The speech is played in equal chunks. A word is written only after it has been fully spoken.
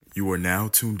You are now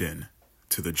tuned in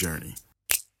to The Journey.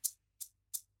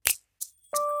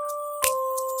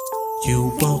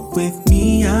 You walk with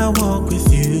me, I walk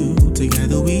with you.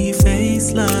 Together we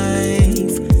face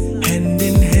life, hand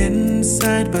in hand,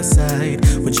 side by side.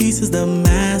 With Jesus the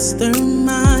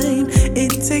mastermind, it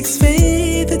takes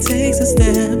faith, it takes a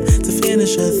step to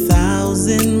finish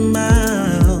 1,000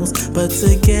 miles. But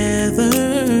together,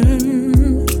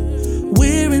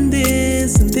 we're in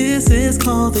this, and this is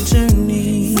called the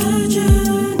journey. The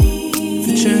journey.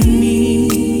 The journey.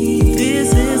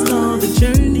 This is called the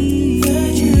journey.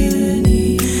 The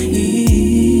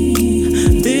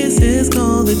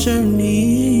journey,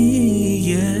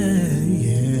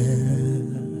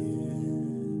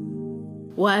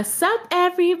 What's up,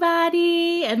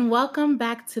 everybody, and welcome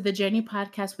back to the Journey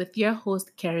Podcast with your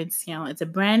host, Karen Sion. It's a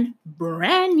brand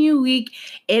new week.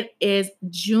 It is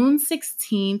June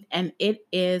 16th, and it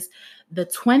is the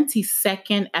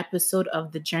 22nd episode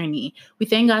of The Journey. We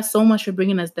thank God so much for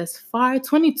bringing us this far.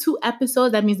 22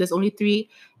 episodes. That means there's only 3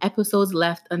 episodes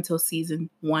left until season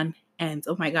 1 ends.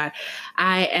 Oh my God.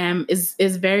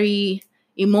 Is very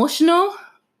emotional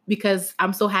because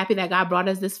I'm so happy that God brought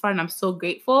us this far and I'm so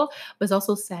grateful, but it's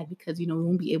also sad because, we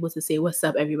won't be able to say what's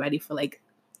up, everybody, for like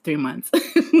 3 months.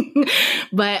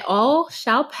 But all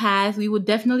shall pass. We will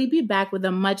definitely be back with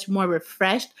a much more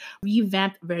refreshed,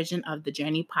 revamped version of the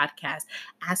Journey podcast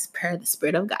as per the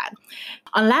Spirit of God.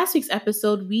 On last week's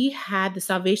episode, we had the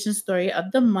salvation story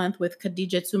of the month with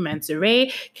Khadija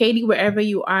Mensure. Katie, wherever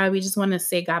you are, we just want to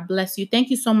say God bless you. Thank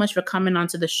you so much for coming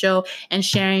onto the show and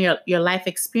sharing your life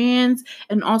experience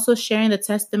and also sharing the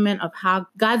testament of how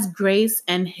God's grace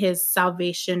and his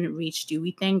salvation reached you.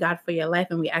 We thank God for your life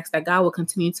and we ask that God will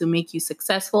continue to make you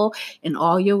successful in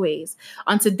all your ways.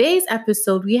 On today's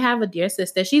episode, we have a dear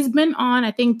sister. She's been on, I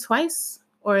think, twice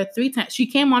or 3 times. She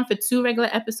came on for 2 regular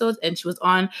episodes and she was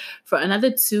on for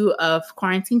another 2 of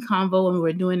Quarantine Convo when we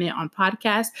were doing it on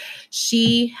podcast.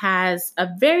 She has a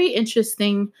very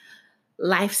interesting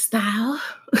lifestyle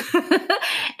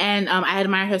and I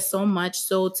admire her so much.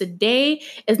 So today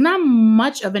is not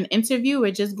much of an interview.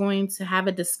 We're just going to have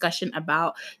a discussion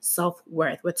about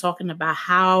self-worth. We're talking about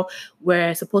how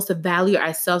we're supposed to value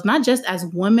ourselves, not just as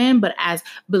women, but as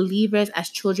believers, as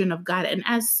children of God, and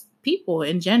as people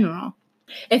in general.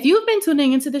 If you've been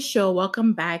tuning into the show,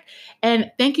 welcome back.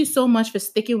 And thank you so much for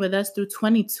sticking with us through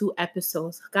 22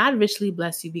 episodes. God richly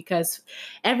bless you because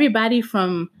everybody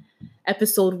from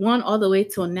episode 1 all the way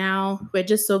till now, we're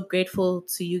just so grateful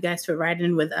to you guys for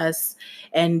riding with us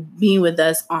and being with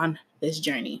us on this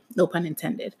journey. No pun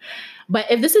intended. But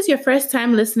if this is your first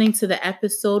time listening to the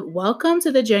episode, welcome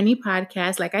to the Journey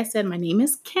Podcast. Like I said, my name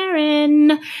is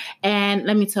Karen, and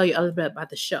let me tell you a little bit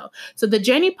about the show. So the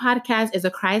Journey Podcast is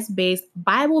a Christ-based,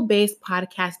 Bible-based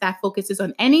podcast that focuses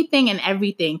on anything and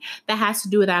everything that has to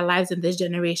do with our lives in this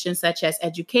generation, such as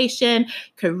education,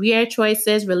 career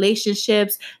choices,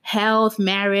 relationships, health,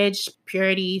 marriage,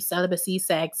 purity, celibacy,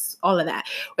 sex, all of that.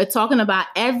 We're talking about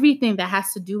everything that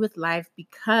has to do with life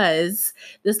because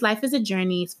this life is a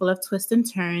journey. It's full of twists and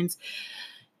turns,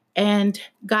 and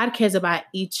God cares about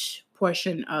each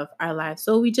portion of our lives.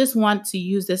 So we just want to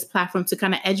use this platform to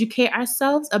kind of educate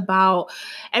ourselves about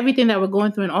everything that we're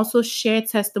going through and also share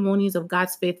testimonies of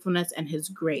God's faithfulness and his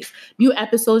grace. New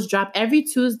episodes drop every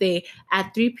Tuesday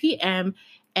at 3 p.m.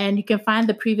 And you can find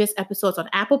the previous episodes on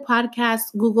Apple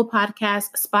Podcasts, Google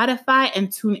Podcasts, Spotify, and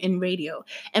TuneIn Radio.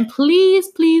 And please,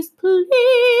 please,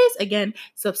 please, again,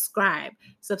 subscribe.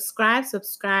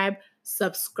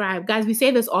 Guys, we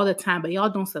say this all the time, but y'all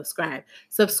don't subscribe.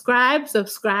 Subscribe, so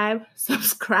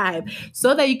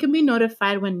that you can be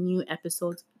notified when new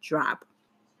episodes drop.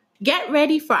 Get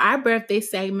ready for our birthday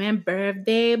segment,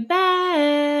 Birthday Best.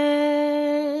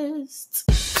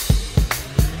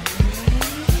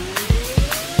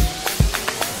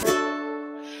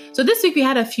 So this week we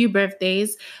had a few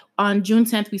birthdays. On June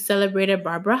 10th, we celebrated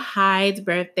Barbara Hyde's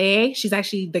birthday. She's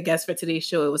actually the guest for today's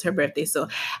show. It was her birthday. So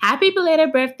happy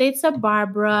belated birthday to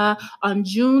Barbara. On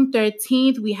June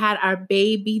 13th, we had our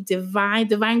baby, Divine.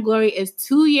 Divine Glory is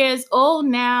 2 years old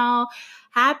now.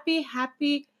 Happy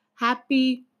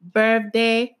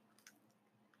birthday.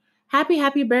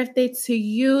 Happy birthday to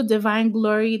you, Divine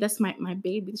Glory. That's my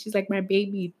baby. She's like my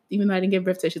baby. Even though I didn't give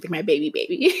birth to her, she's like my baby.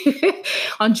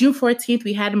 On June 14th,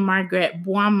 we had Margaret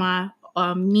Boama,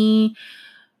 me,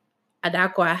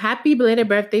 Adakwa. Happy belated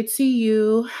birthday to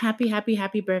you.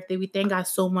 Happy birthday. We thank God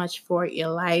so much for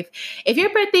your life. If your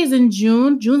birthday is in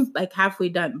June's like halfway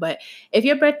done, but if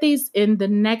your birthday is in the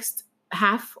next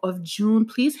half of June,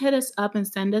 please hit us up and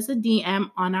send us a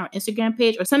DM on our Instagram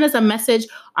page or send us a message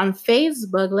on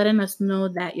Facebook letting us know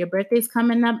that your birthday's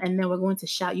coming up, and then we're going to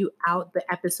shout you out the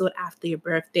episode after your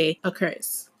birthday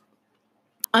occurs.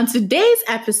 On today's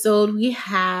episode, we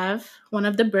have one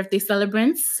of the birthday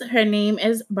celebrants. Her name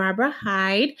is Barbara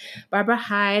Hyde. Barbara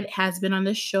Hyde has been on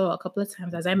the show a couple of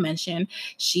times, as I mentioned.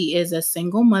 She is a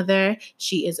single mother.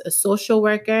 She is a social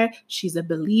worker. She's a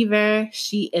believer.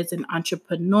 She is an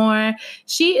entrepreneur.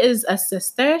 She is a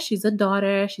sister. She's a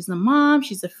daughter. She's a mom.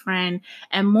 She's a friend.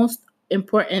 And most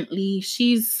importantly,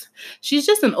 she's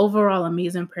just an overall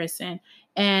amazing person.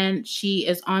 And she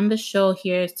is on the show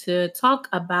here to talk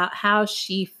about how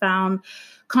she found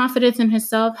confidence in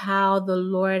herself, how the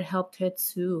Lord helped her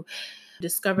to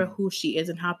discover who she is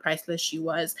and how priceless she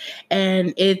was.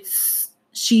 And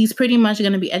she's pretty much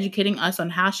going to be educating us on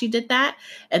how she did that.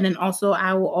 And then also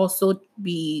I will also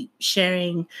be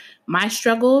sharing my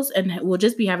struggles, and we'll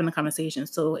just be having a conversation.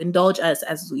 So indulge us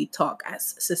as we talk,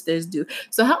 as sisters do.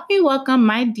 So help me welcome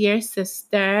my dear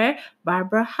sister,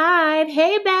 Barbara Hyde.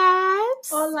 Hey, Babs.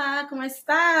 Hola, ¿cómo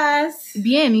estás?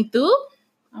 Bien, ¿y tú?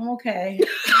 I'm okay.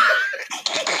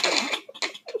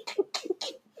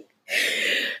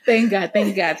 Thank God.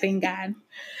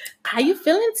 How you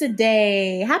feeling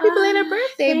today? Happy belated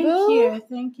birthday, boo.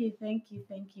 Thank you.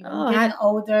 I'm getting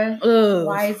older,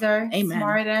 wiser, Amen.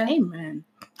 smarter. Amen.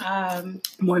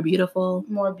 More beautiful.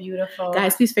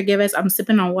 Guys, please forgive us. I'm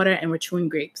sipping on water and we're chewing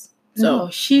grapes. So No,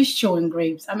 she's chewing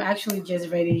grapes. I'm actually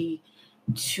just ready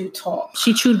to talk.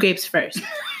 She chewed grapes first.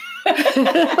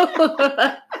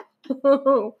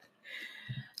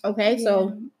 Okay,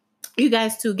 so you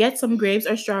guys too, get some grapes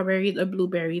or strawberries or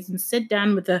blueberries and sit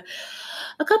down with a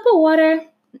cup of water.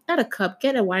 Not a cup,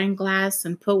 get a wine glass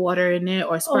and put water in it,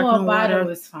 or sparkling a bottle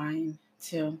water. is fine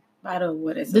too. Bottle of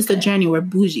water is This is a journey. We're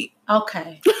bougie.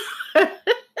 Okay.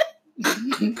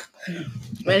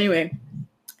 But anyway,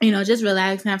 just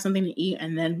relax and have something to eat,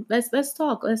 and then let's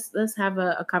talk. Let's have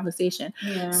a conversation.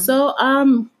 Yeah. So,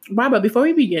 Barbara, before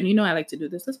we begin, I like to do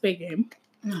this. Let's play a game.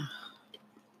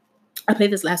 I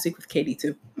played this last week with Katie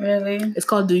too. Really? It's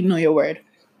called Do You Know Your Word?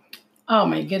 Oh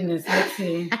my goodness. Let's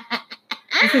see.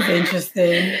 This is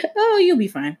interesting. Oh, you'll be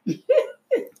fine.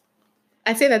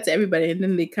 I say that to everybody, and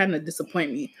then they kind of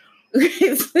disappoint me. Well,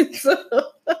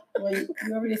 you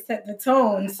already set the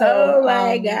tone. So, oh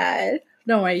my God.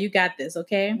 Don't worry, you got this,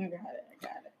 okay? I got it.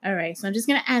 All right, so I'm just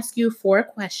going to ask you 4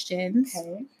 questions.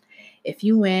 Okay. If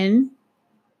you win,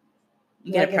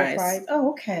 you Do I get a prize. Oh,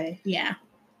 okay. Yeah.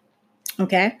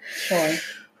 Okay? Sure.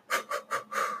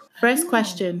 First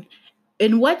question.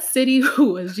 In what city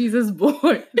was Jesus born?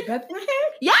 Bethlehem?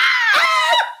 Yeah!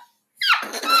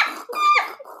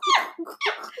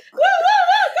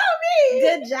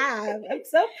 Good job. I'm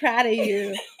so proud of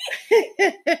you.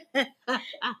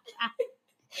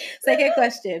 Second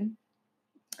question.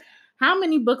 How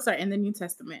many books are in the New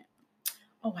Testament?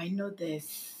 Oh, I know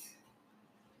this.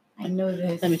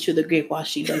 Let me chew the grape while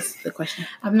she does the question.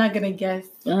 I'm not going to guess.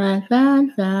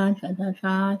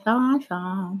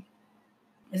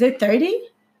 Is it 30?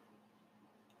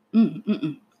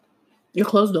 You're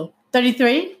close, though.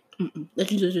 33? That's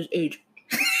Jesus' age.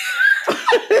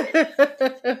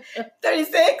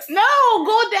 36? No,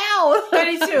 go down.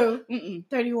 32?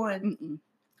 31?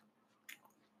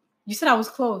 You said I was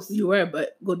close. You were,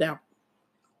 but go down.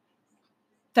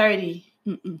 30?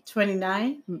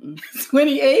 29?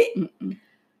 28?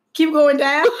 Keep going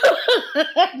down.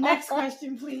 Next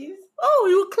question, please. Oh,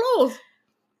 you were close.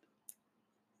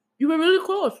 You were really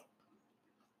close.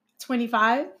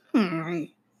 25? 2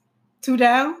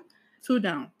 down? 2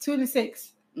 down.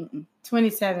 26?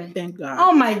 27. Thank God.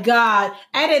 Oh my God.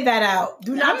 Edit that out.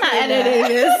 I'm not editing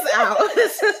this out.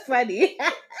 This is funny.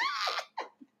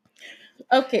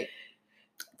 Okay.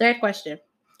 Third question.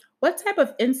 What type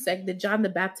of insect did John the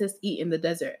Baptist eat in the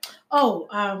desert? Oh,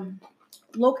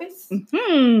 locusts?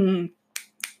 I'm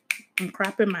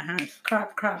crapping my hands.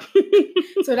 Crap.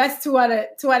 So that's 2 out of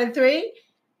 3?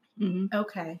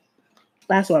 Okay.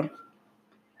 Last one.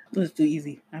 It was too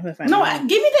easy. I'm gonna find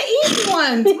give me the easy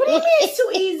ones. What do you mean it's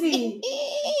too easy?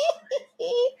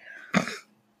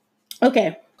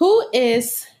 Okay. Who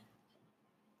is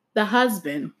the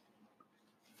husband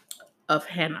of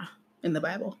Hannah in the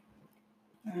Bible?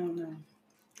 I don't know.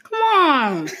 Come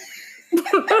on.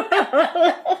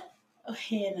 Oh,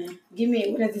 Hannah. Give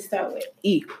me, what does it start with?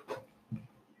 E.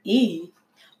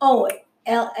 Oh,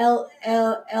 L.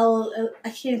 I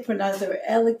can't pronounce it.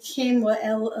 Elikim or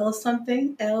L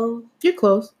something. L. You're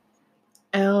close.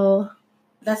 L.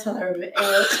 That's all I remember.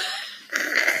 L.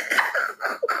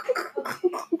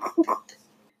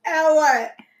 L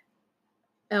what?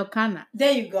 Elkanah.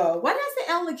 There you go. Why did I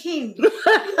say Eliakim? You know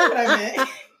what I meant.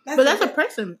 But that's a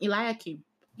person, Eliakim.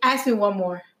 Ask me one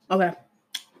more. Okay.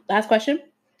 Last question.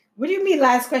 What do you mean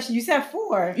last question? You said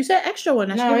 4. You said extra one.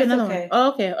 I should No, give you it's another okay. one. Oh,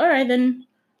 okay. All right, then.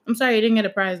 I'm sorry you didn't get a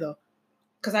prize, though.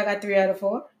 Because I got 3 out of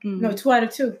 4? Mhm. No, 2 out of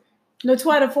 2. No,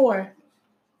 2 out of 4.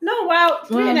 No, well,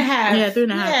 3.5. Yeah,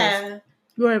 3.5.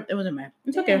 Yeah. It wasn't bad.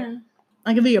 It's okay.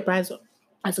 I'll give you your prize, though,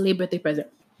 as a late birthday present.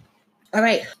 All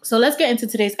right. So let's get into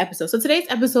today's episode. So today's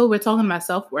episode, we're talking about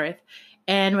self-worth.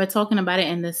 And we're talking about it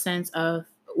in the sense of,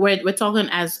 we're talking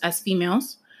as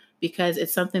females, because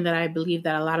it's something that I believe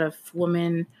that a lot of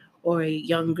women or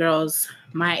young girls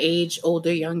my age,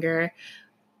 older, younger,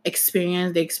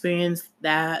 experience. They experience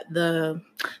that the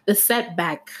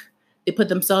setback. They put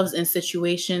themselves in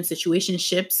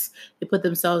situationships. They put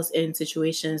themselves in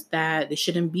situations that they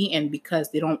shouldn't be in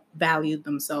because they don't value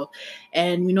themselves.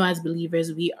 And as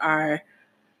believers, we are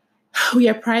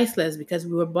priceless because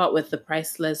we were bought with the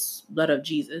priceless blood of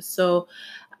Jesus. So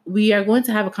we are going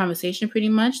to have a conversation pretty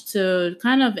much to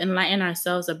kind of enlighten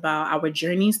ourselves about our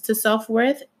journeys to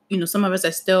self-worth. Some of us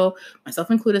are still, myself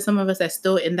included, some of us are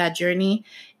still in that journey,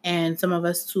 and some of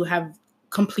us who have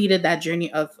completed that journey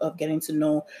of getting to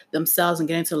know themselves and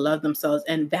getting to love themselves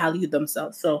and value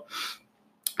themselves. So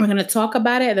we're going to talk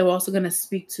about it, and then we're also going to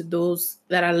speak to those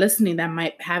that are listening that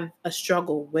might have a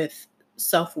struggle with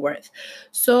self-worth.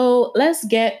 So let's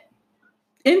get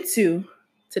into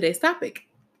today's topic.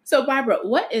 So, Barbara,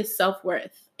 what is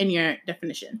self-worth in your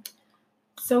definition?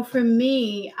 So for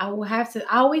me, I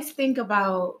always think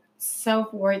about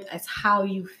self-worth as how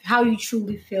you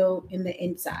truly feel in the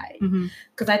inside.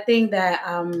 Because I think that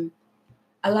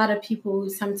a lot of people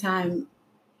sometimes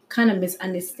kind of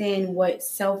misunderstand what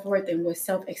self-worth and what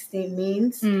self-esteem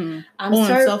means. And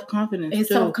self-confidence. And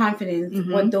self-confidence,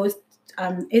 what those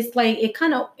it's like it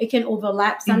can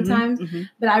overlap sometimes,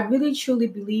 but I really truly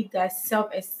believe that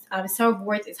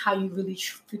self-worth is how you really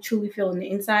truly feel on the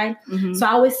inside. So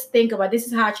I always think about, this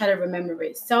is how I try to remember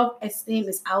it. Self-esteem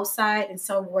is outside and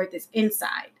self-worth is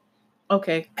inside.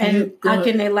 Okay. And I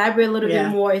can elaborate a little bit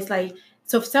more. It's like,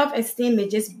 so self-esteem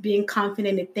is just being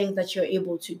confident in things that you're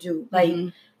able to do. Like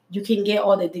you can get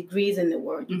all the degrees in the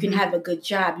world. You can have a good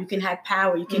job. You can have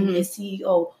power. You can be a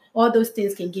CEO. All those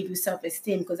things can give you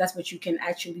self-esteem because that's what you can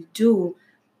actually do.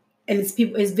 And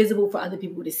it's visible for other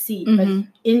people to see. But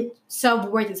in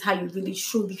self-worth is how you really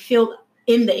truly feel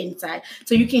in the inside.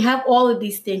 So you can have all of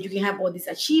these things. You can have all these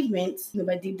achievements,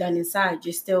 but deep down inside,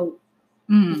 you still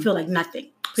you feel like nothing.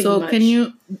 So much.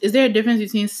 Is there a difference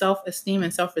between self-esteem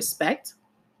and self-respect?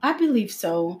 I believe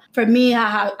so. For me,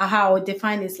 how I would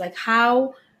define it is like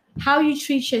how you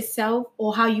treat yourself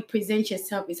or how you present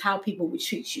yourself is how people will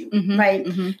treat you, right?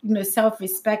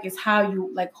 Self-respect is how you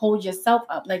like hold yourself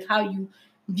up, like how you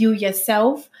view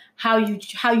yourself, how you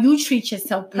treat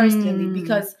yourself personally,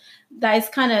 because that is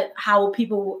kind of how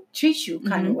people will treat you,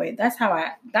 kind of way. That's how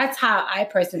I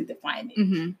personally define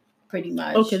it, pretty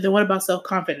much. Okay, then what about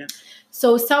self-confidence?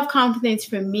 So self-confidence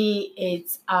for me,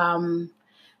 it's I'm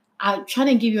trying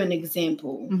to give you an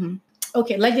example.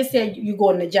 Okay, let's just say you go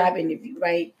on a job interview,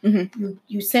 right?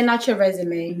 You send out your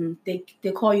resume.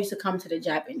 They call you to come to the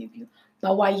job interview.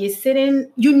 But while you're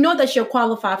sitting, you know that you're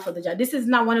qualified for the job. This is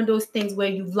not one of those things where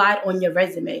you lied on your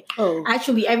resume. Oh,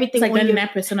 actually, everything. It's like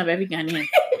 99% of every Ghanaian.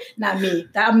 Not me.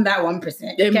 I'm that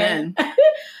 1%. Okay? Amen.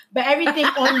 But everything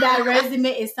on that resume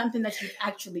is something that you've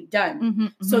actually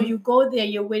done. So you go there,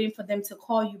 you're waiting for them to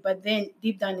call you, but then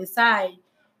deep down inside,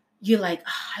 you're like,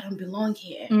 I don't belong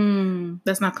here.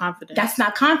 That's not confident. That's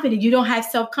not confident. You don't have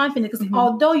self-confidence because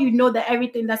although you know that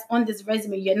everything that's on this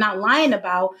resume you're not lying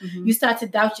about, you start to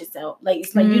doubt yourself. Like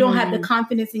it's like you don't have the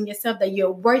confidence in yourself that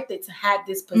you're worth it to have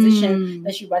this position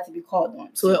that you're about to be called on.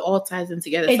 So it all ties in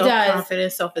together. It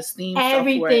self-confidence, self-esteem,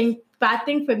 everything. Self-worth. But I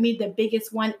think for me, the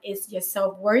biggest one is your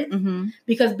self-worth.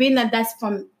 Because being that that's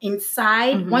from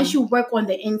inside, once you work on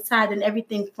the inside and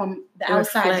everything from the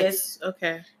outside, it's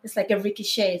like a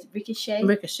ricochet.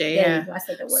 Ricochet, yeah. I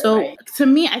said the word so right. To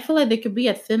me, I feel like there could be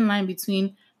a thin line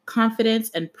between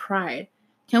confidence and pride.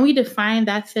 Can we define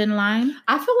that thin line?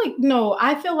 I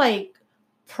feel like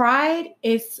pride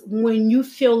is when you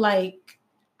feel like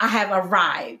I have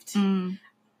arrived.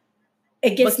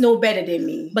 It gets no better than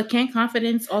me. But can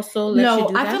confidence also let you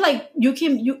do that? I feel like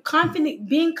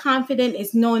being confident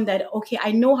is knowing that, okay,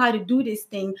 I know how to do this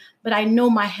thing, but I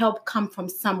know my help come from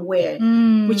somewhere,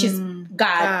 which is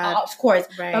God, of course.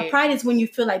 Right. But pride is when you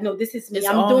feel like, no, this is me.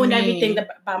 I'm doing everything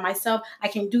by myself. I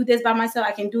can do this by myself.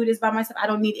 I can do this by myself. I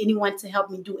don't need anyone to help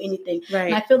me do anything. Right.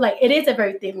 And I feel like it is a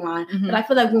very thin line. But I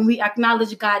feel like when we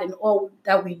acknowledge God in all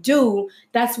that we do,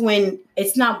 that's when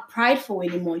it's not prideful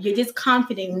anymore. You're just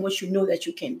confident in what you know that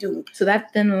you can do. So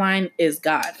that thin line is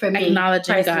God. For me,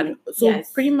 acknowledging personally, God. So yes.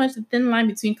 pretty much the thin line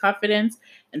between confidence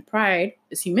and pride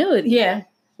is humility. Yeah.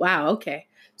 Wow. Okay.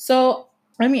 So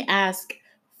let me ask,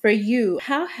 for you,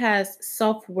 how has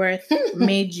self-worth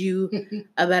made you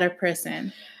a better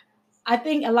person? I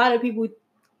think a lot of people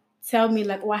tell me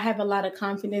like, oh, I have a lot of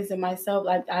confidence in myself.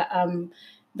 Like I'm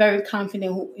very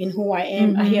confident in who I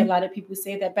am. I hear a lot of people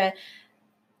say that, but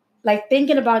like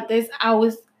thinking about this, I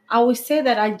would say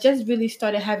that I just really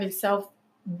started having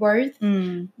self-worth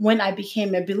when I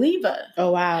became a believer.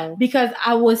 Oh, wow. Because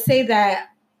I would say that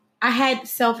I had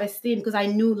self-esteem because I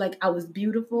knew like I was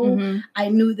beautiful. I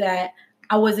knew that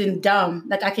I wasn't dumb.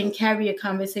 Like I can carry a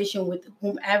conversation with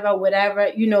whomever,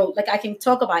 whatever, like I can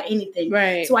talk about anything.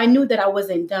 Right. So I knew that I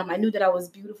wasn't dumb. I knew that I was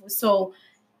beautiful. So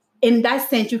in that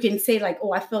sense, you can say like,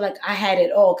 oh, I feel like I had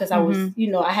it all because I was,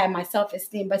 I had my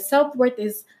self-esteem. But self-worth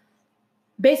is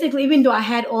basically, even though I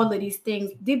had all of these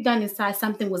things, deep down inside,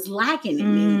 something was lacking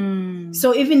in me.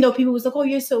 So even though people was like, oh,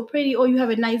 you're so pretty, oh, you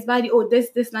have a nice body, oh,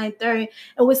 this, 9, 30,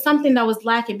 it was something that was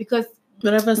lacking because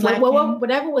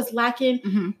whatever was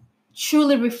lacking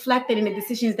truly reflected in the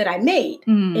decisions that I made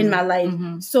in my life.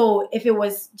 So if it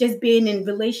was just being in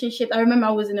relationships, I remember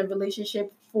I was in a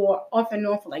relationship for off and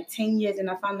on for like 10 years, and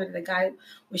I found out that the guy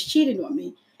was cheating on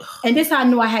me. And this how I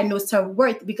knew I had no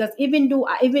self-worth, because even though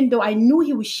I knew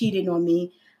he was cheating on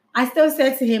me, I still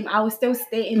said to him, I would still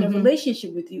stay in a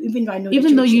relationship with you, even though I know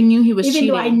even though you knew he was cheating.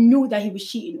 Even though I knew that he was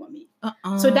cheating on me.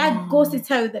 So that goes to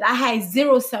tell you that I had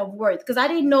zero self-worth because I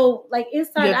didn't know, like,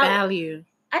 inside your out, value.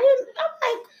 I'm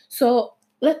like, so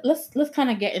let's kind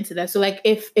of get into that. So like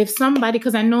if somebody,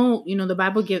 because I know the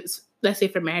Bible gives, let's say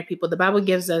for married people, the Bible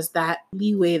gives us that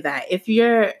leeway that if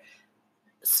your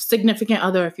significant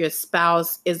other, if your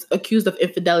spouse is accused of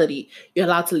infidelity, you're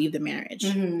allowed to leave the marriage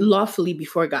lawfully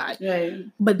before God. Right.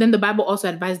 But then the Bible also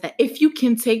advises that if you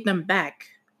can take them back,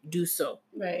 do so.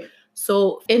 Right.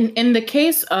 So in the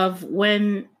case of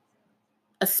when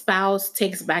a spouse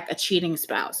takes back a cheating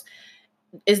spouse,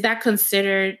 is that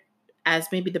considered as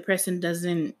maybe the person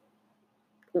doesn't?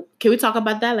 Can we talk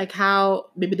about that? Like how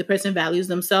maybe the person values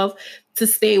themselves to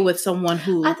stay with someone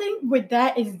who... I think with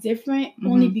that is different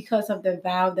only because of the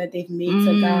vow that they've made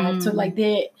to God. So like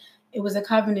it was a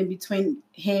covenant between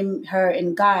him, her,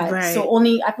 and God. Right. So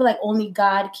I feel like only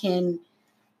God can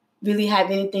really have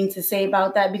anything to say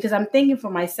about that, because I'm thinking for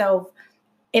myself,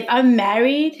 if I'm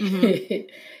married,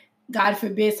 God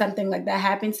forbid something like that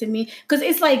happened to me. Because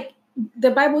it's like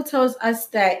the Bible tells us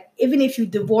that even if you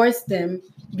divorce them,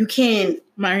 you can't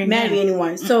marry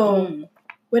anyone. So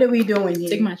what are we doing here?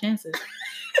 Take my chances.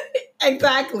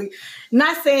 Exactly.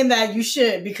 Not saying that you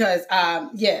should, because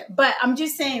but I'm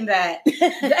just saying that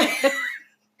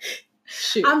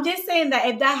I'm just saying that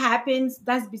if that happens,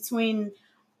 that's between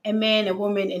a man, a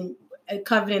woman, and a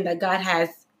covenant that God has.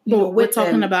 We're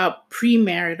talking about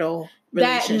premarital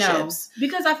relationships. No,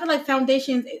 because I feel like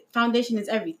foundation is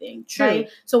everything. True. Right?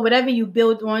 So whatever you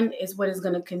build on is what is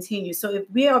going to continue. So if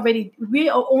we are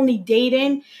only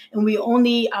dating and we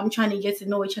only trying to get to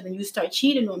know each other, and you start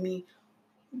cheating on me,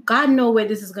 God knows where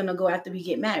this is going to go after we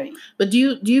get married. But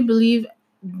do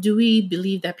we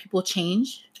believe that people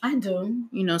change? I do.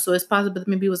 So it's possible that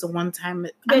maybe it was a one time.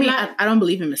 I don't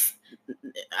believe in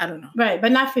I don't know. Right,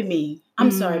 but not for me.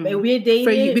 I'm sorry, but we're dating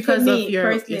for you because for me,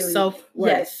 of your self-worth.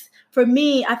 Yes. For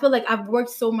me, I feel like I've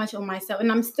worked so much on myself,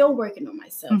 and I'm still working on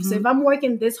myself. So if I'm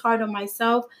working this hard on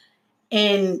myself,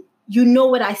 and you know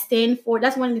what I stand for,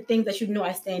 that's one of the things that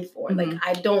I stand for. Like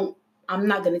I'm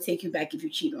not going to take you back if you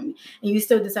cheat on me. And you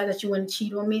still decide that you want to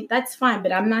cheat on me, that's fine,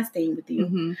 but I'm not staying with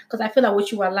you. Because I feel like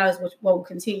what you allow is what will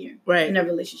continue in a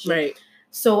relationship. Right.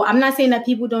 So I'm not saying that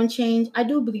people don't change. I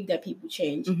do believe that people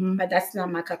change, but that's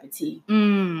not my cup of tea.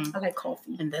 I like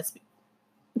coffee. And that's...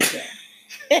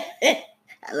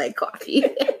 I like coffee.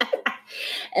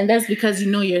 And that's because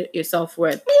your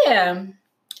self-worth. Yeah.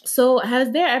 So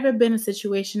has there ever been a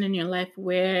situation in your life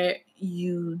where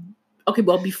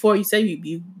before you said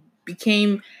you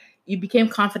became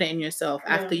confident in yourself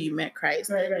after you met Christ.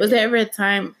 Right, was there ever a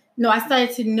time? No, I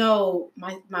started to know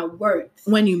my worth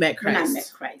when you met Christ. When I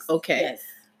met Christ. Okay. Yes.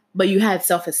 But you had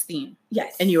self-esteem.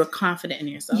 Yes. And you were confident in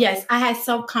yourself. Yes, I had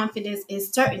self-confidence in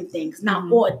certain things,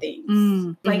 not all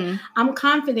things. Like I'm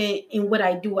confident in what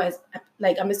I do as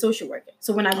I'm a social worker.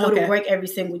 So when I go to work every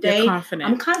single day,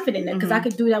 I'm confident in that because I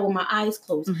could do that with my eyes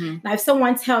closed. Now, if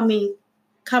someone tell me,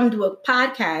 come do a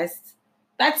podcast,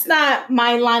 that's not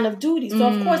my line of duty. So,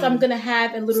 of course, I'm going to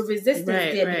have a little resistance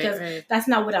because that's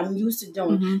not what I'm used to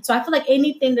doing. So, I feel like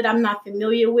anything that I'm not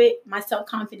familiar with, my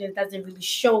self-confidence doesn't really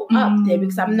show up there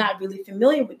because I'm not really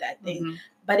familiar with that thing.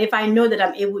 But if I know that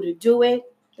I'm able to do it,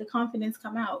 the confidence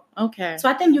come out. Okay. So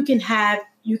I think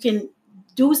you can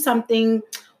do something,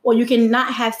 or you can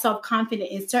not have self-confidence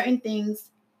in certain things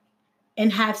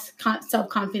and have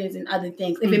self-confidence in other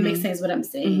things, if it makes sense what I'm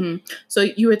saying. So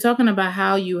you were talking about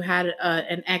how you had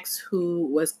an ex who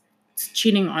was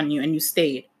cheating on you and you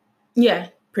stayed. Yeah.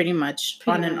 Pretty much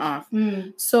on and off.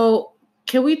 Mm. So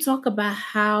can we talk about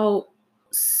how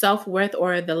self-worth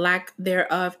or the lack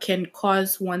thereof can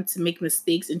cause one to make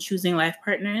mistakes in choosing life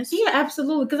partners? Yeah,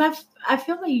 absolutely. Because I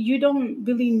feel like you don't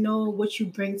really know what you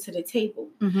bring to the table.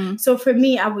 So for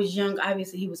me, I was young.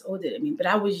 Obviously, he was older than me, but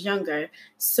I was younger.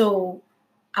 So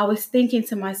I was thinking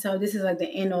to myself, this is like the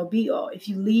end all be all. If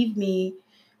you leave me,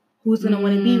 who's going to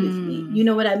want to be with me? You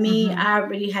know what I mean? I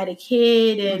already had a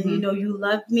kid, and, you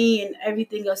loved me and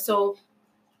everything else. So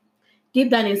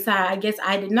deep down inside,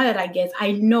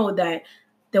 I know that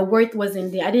the worth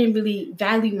wasn't there. I didn't really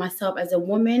value myself as a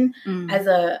woman, as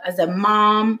a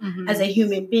mom, as a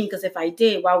human being. Because if I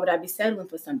did, why would I be settling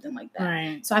for something like that?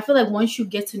 Right. So I feel like once you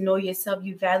get to know yourself,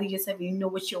 you value yourself, you know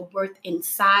what you're worth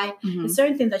inside. There's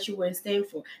certain things that you wouldn't stand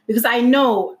for. Because I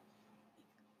know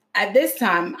at this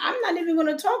time, I'm not even going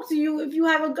to talk to you if you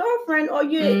have a girlfriend or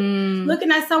you're looking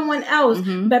at someone else.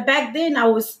 But back then, I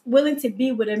was willing to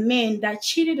be with a man that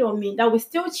cheated on me, that was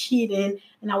still cheating,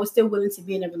 and I was still willing to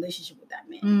be in a relationship with that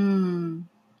man.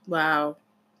 Wow.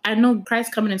 I know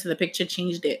Christ coming into the picture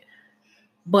changed it.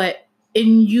 But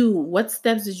in you, what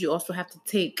steps did you also have to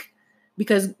take?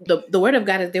 Because the word of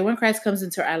God is there. When Christ comes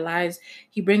into our lives,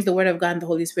 he brings the word of God and the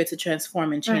Holy Spirit to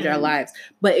transform and change our lives.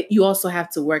 But you also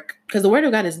have to work, because the word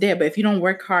of God is there. But if you don't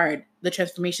work hard, the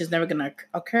transformation is never going to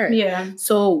occur. Yeah.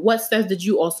 So what steps did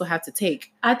you also have to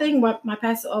take? I think what my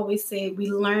pastor always said,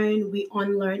 we learn, we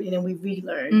unlearn, and then we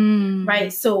relearn.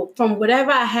 Right? So from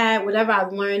whatever I had, whatever I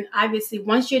learned, obviously,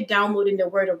 once you're downloading the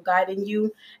word of God in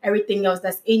you, everything else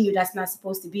that's in you that's not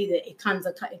supposed to be there, it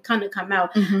kind of come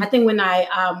out. I think when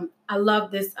I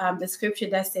love this the scripture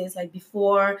that says, like,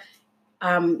 before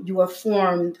you were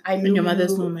formed, I knew in your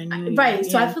mother's womb. I knew right. you.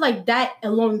 So I feel like that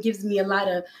alone gives me a lot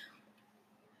of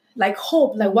like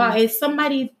hope. Like, wow, it's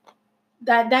somebody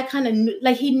that kind of,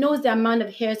 like, he knows the amount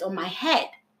of hairs on my head.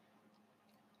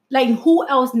 Like, who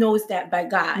else knows that but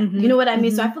God? You know what I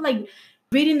mean? So I feel like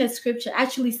reading the scripture,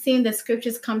 actually seeing the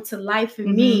scriptures come to life for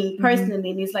me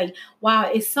personally, and it's like,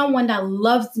 wow, it's someone that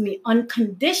loves me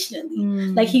unconditionally.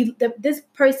 Like, this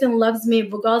person loves me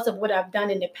regardless of what I've done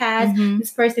in the past.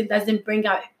 This person doesn't bring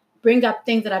up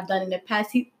things that I've done in the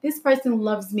past. This person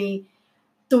loves me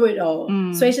through it all.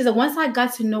 So it's just that once I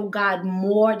got to know God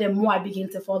more, the more I begin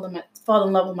to fall in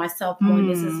love with myself more. And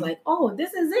this is like, oh,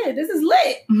 this is it. This is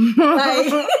lit.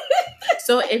 Like,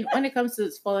 so when it comes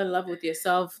to fall in love with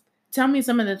yourself, tell me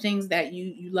some of the things that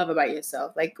you love about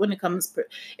yourself. Like, when it comes,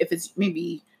 if it's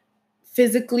maybe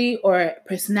physically or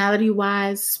personality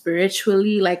wise,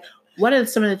 spiritually, like, what are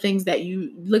some of the things that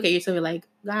you look at yourself and like,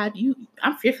 God,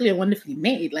 I'm fearfully and wonderfully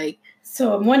made? Like,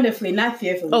 so I'm wonderfully, not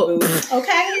fearfully. Oh.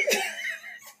 Okay.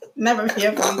 Never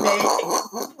fearfully made.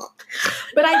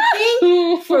 But I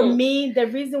think for me, the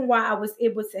reason why I was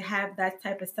able to have that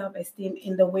type of self-esteem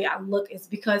in the way I look is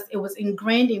because it was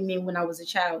ingrained in me when I was a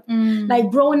child.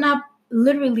 Like, growing up,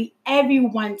 literally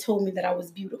everyone told me that I was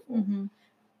beautiful.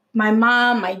 My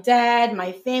mom, my dad,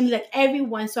 my family, like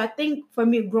everyone. So I think for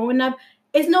me, growing up,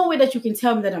 it's no way that you can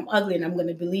tell me that I'm ugly and I'm going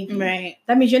to believe you. Right.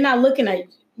 That means you're looking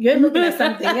at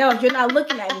something else. You're not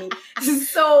looking at me.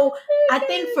 So I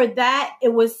think for that,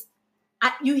 it was,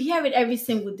 you hear it every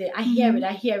single day. I hear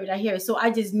it. So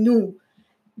I just knew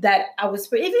that I was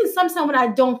pretty. Even sometimes when I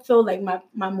don't feel like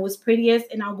my most prettiest,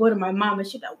 and I'll go to my mom and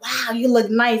she's like, wow, you look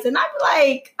nice. And I'm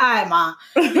like, hi, Ma.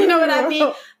 You know what I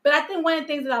mean? But I think one of the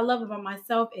things that I love about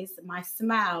myself is my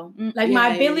smile. Like, my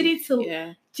ability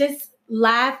to just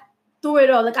laugh through it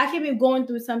all. Like, I can be going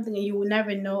through something and you will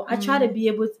never know. I try to be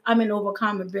able to, I'm an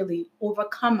overcomer, really.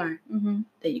 Overcomer.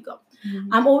 There you go.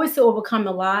 I'm always to overcome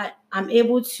a lot. I'm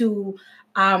able to,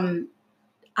 I'm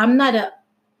not a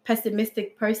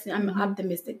pessimistic person. I'm an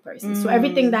optimistic person. So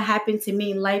everything that happened to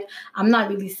me in life, I'm not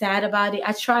really sad about it.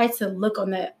 I try to look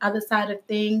on the other side of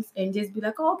things and just be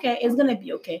like, oh, okay, it's going to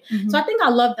be okay. So I think I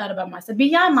love that about myself,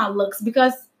 beyond my looks,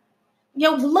 because the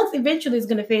looks eventually is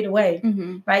going to fade away,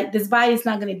 right? This body is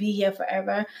not going to be here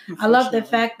forever. I love the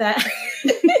fact that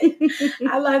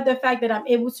I'm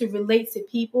able to relate to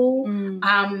people.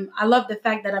 I love the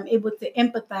fact that I'm able to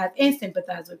empathize and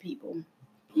sympathize with people.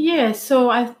 Yeah, so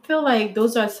I feel like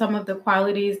those are some of the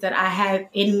qualities that I have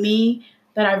in me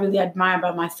that I really admire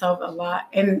about myself a lot.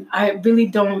 And I really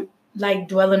don't like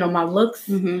dwelling on my looks,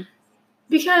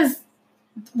 because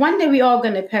one day we all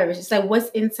gonna perish. It's like what's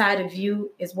inside of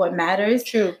you is what matters.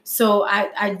 True. So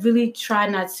I really try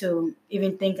not to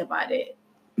even think about it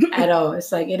at all.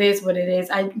 It's like it is what it is.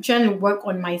 I'm trying to work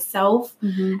on myself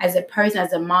as a person,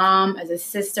 as a mom, as a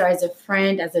sister, as a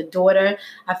friend, as a daughter.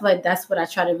 I feel like that's what I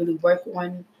try to really work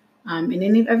on. And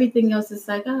then everything else is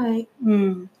like, all right.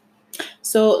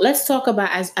 So let's talk about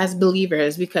as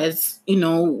believers, because,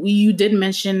 you did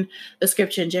mention the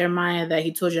scripture in Jeremiah that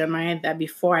he told Jeremiah that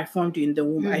before I formed you in the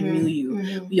womb, I knew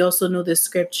you. We also know the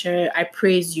scripture, I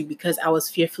praise you because I was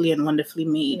fearfully and wonderfully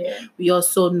made. Yeah. We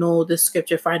also know the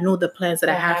scripture, for I know the plans that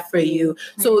I have for you.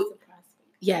 So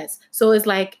yes. So it's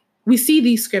like we see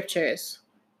these scriptures.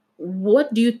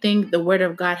 What do you think the word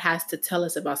of God has to tell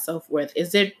us about self-worth?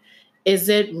 Is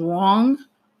it wrong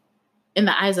in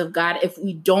the eyes of God if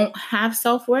we don't have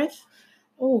self-worth?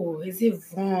 Oh, is it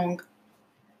wrong?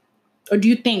 Or do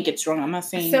you think it's wrong? I'm not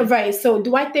saying. So, right. So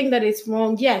do I think that it's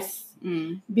wrong? Yes.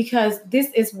 Because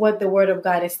this is what the word of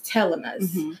God is telling us.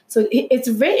 So it's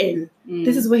written.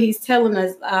 This is what he's telling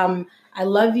us. I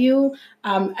love you.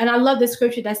 And I love the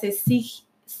scripture that says, seek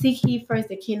ye first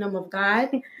the kingdom of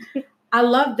God. I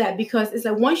love that because it's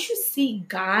like once you see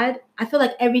God, I feel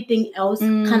like everything else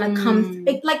kind of comes,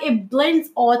 it blends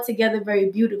all together very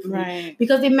beautifully. Right.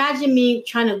 Because imagine me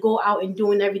trying to go out and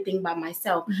doing everything by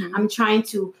myself. I'm trying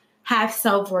to have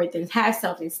self-worth and have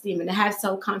self-esteem and have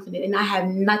self-confidence, and I have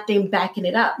nothing backing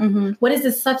it up. What is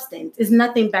the substance? It's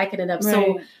nothing backing it up. Right.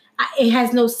 So it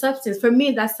has no substance. For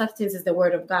me, that substance is the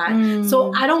word of God.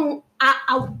 So I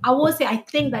will say I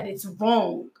think that it's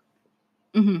wrong.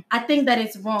 I think that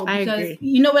it's wrong because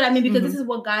you know what I mean? Because this is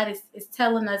what God is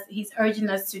telling us. He's urging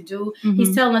us to do.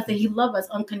 He's telling us that he loves us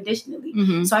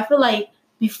unconditionally. So I feel like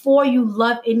before you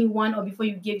love anyone or before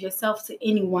you give yourself to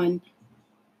anyone,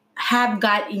 have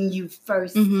God in you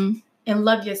first and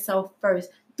love yourself first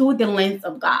through the lens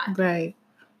of God. Right.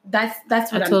 That's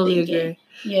what I'm totally thinking. Agree.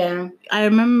 Yeah. I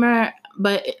remember,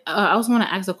 but I also want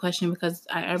to ask a question because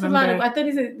I remember. I thought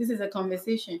this is a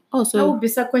conversation. Oh, so I will be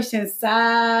some questions.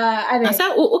 I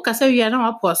said, "Oh, you are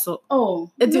not apostle."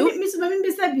 Oh, it's you.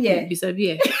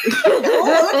 Bisabie.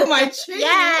 Oh, look at my tree.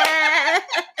 Yeah.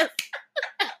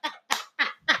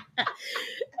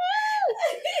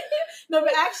 No,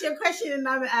 but ask your question and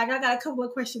I got a couple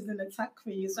of questions in the tuck for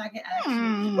you, so I can ask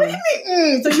you. What do you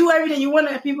mean? So you every day you want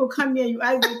to have people come here, you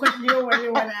ask them a question, you don't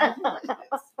want to ask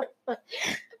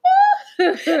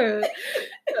questions.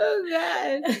 Oh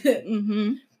God.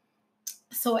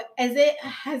 So has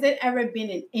it ever been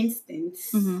an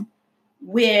instance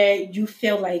where you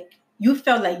felt like you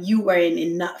weren't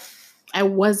enough? I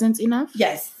wasn't enough?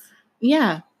 Yes.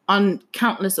 Yeah. On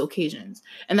countless occasions.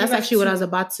 And that's actually what I was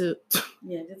about to...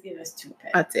 Yeah, just give us two.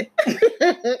 That's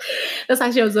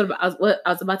actually what I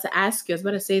was about to ask you. I was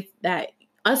about to say that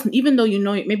us, even though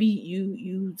maybe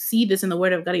you see this in the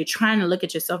word of God, you're trying to look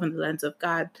at yourself in the lens of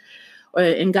God or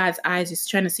in God's eyes. You're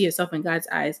trying to see yourself in God's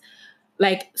eyes.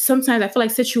 Like sometimes I feel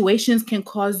like situations can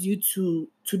cause you to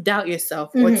doubt yourself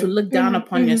or to look down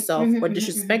upon yourself or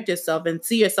disrespect yourself and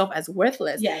see yourself as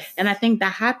worthless. Yes. And I think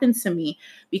that happened to me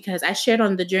because I shared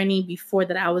on the journey before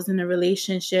that I was in a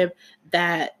relationship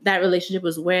that relationship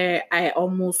was where I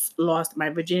almost lost my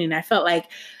virginity. And I felt like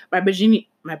my virginity.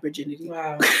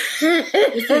 Wow.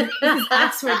 This is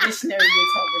Oxford Dictionary you're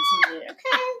talking to me.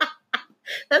 Okay.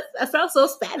 That sounds so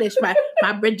Spanish. My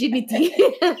virginity.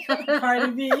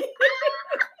 Cardi B.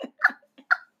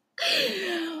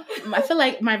 I feel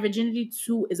like my virginity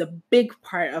too is a big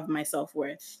part of my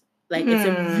self-worth. Like it's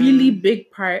a really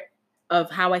big part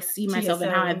of how I see myself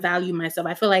and how I value myself.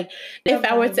 I feel like if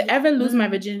I were to ever lose my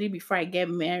virginity before I get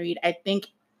married, I think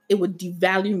it would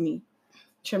devalue me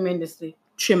tremendously.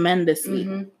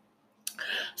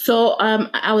 So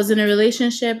I was in a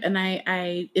relationship and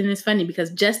and it's funny because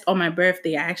just on my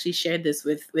birthday I actually shared this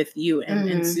with you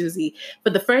and Susie for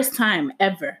the first time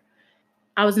ever.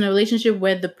 I was in a relationship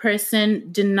where the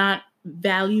person did not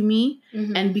value me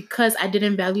and because I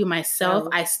didn't value myself,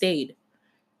 I stayed.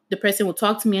 The person would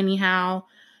talk to me anyhow.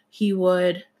 He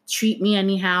would treat me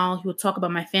anyhow. He would talk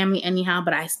about my family anyhow,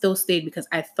 but I still stayed because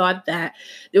I thought that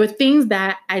there were things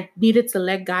that I needed to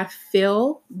let God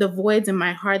fill, the voids in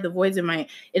my heart, the voids in my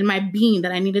being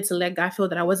that I needed to let God fill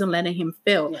that I wasn't letting him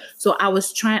fill. Yes. So I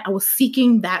was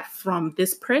seeking that from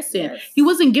this person. Yes. He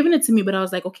wasn't giving it to me, but I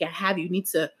was like, okay, I have you.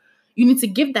 You need to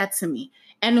give that to me.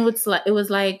 And it was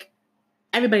like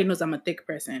everybody knows I'm a thick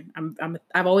person.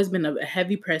 I've always been a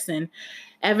heavy person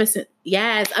ever since.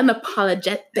 Yes,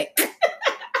 unapologetic.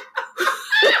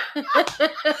 Oh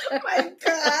my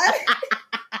God.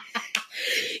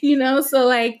 So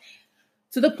like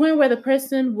to the point where the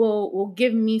person will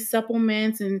give me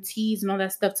supplements and teas and all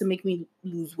that stuff to make me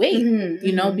lose weight,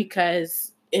 you know,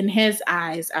 because in his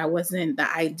eyes, I wasn't the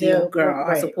ideal girl. I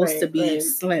was supposed to be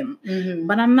slim,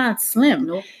 but I'm not slim.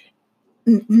 Nope.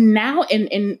 Now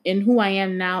in who I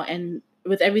am now, and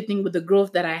with everything, with the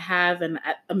growth that I have and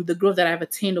the growth that I've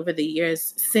attained over the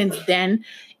years since then,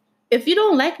 if you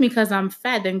don't like me because I'm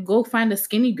fat, then go find a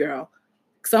skinny girl.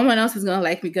 Someone else is going to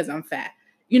like me because I'm fat.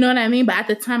 You know what I mean? But at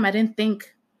the time, I didn't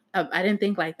think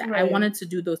like that. Right. I wanted to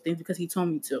do those things because he told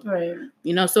me to. Right.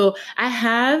 You know, so I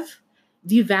have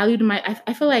devalued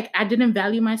I feel like I didn't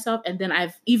value myself. And then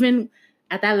I've, even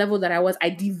at that level that I was, I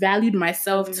devalued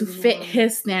myself to fit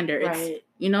his standards. Right.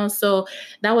 You know, so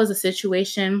that was a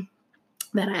situation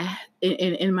that I,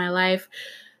 in my life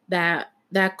that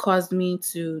caused me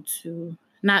to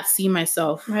not see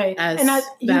myself as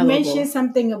you valuable. mentioned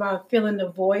something about filling the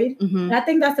void. And I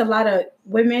think that's a lot of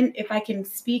women, if I can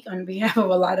speak on behalf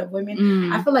of a lot of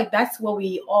women, I feel like that's what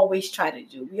we always try to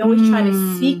do. We always try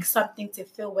to seek something to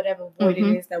fill whatever void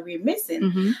it is that we're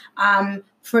missing.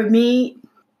 For me,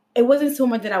 it wasn't so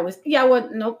much that I was,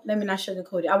 let me not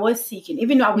sugarcoat it. I was seeking,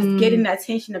 even though I was getting the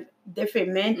attention of different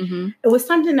men, it was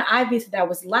something obvious that I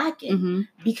was lacking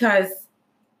because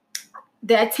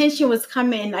the attention was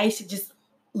coming and I used to just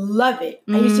love it.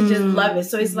 I used to just love it.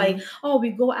 So it's like, oh, we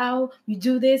go out, we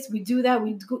do this, we do that,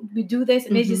 we do this.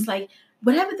 And it's just like,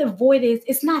 whatever the void is,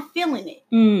 it's not feeling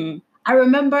it. I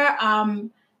remember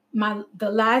the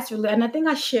last, and I think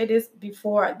I shared this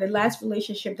before, the last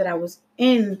relationship that I was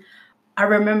in, I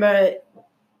remember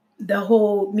the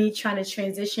whole me trying to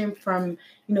transition from,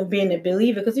 being a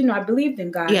believer, because, I believed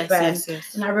in God.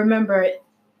 Yes. And I remember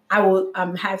I will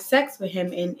have sex with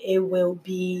him and it will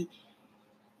be,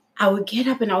 I would get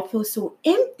up and I would feel so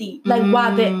empty. Like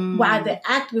while the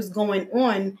act was going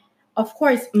on, of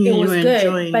course it was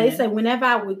good. But it's like whenever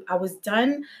I was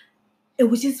done, it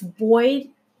was just void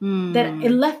that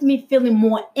it left me feeling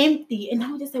more empty. And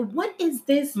I was just like, what is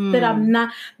this that I'm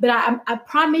not? But I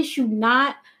promise you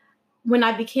not, when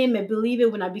I became a believer,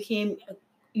 when I became,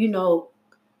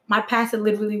 my pastor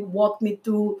literally walked me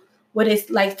through what it's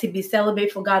like to be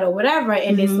celibate for God or whatever.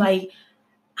 And it's like,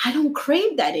 I don't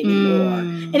crave that anymore.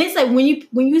 And it's like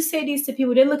when you say these to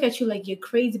people, they look at you like you're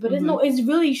crazy, but it's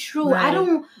really true.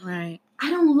 Right. I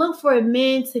don't look for a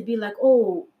man to be like,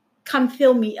 oh, come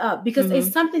fill me up, because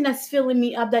it's something that's filling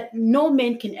me up that no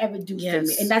man can ever do for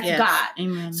me, and that's God.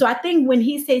 Amen. So I think when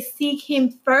he says seek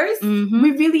him first,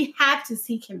 we really have to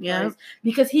seek him first,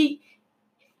 because he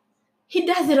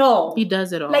does it all. He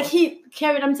does it all. Like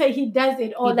Karen, I'm telling you, he does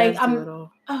it all.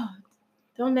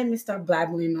 Don't let me start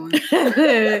blabbering on.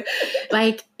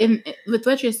 Like with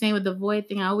what you're saying with the void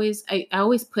thing, I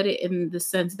always put it in the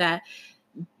sense that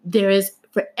there is,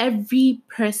 for every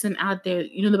person out there,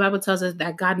 the Bible tells us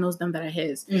that God knows them that are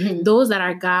his. Those that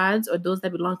are God's, or those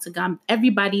that belong to God,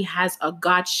 everybody has a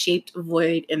God-shaped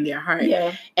void in their heart.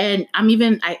 Yeah. And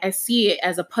I see it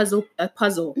as a puzzle,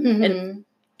 and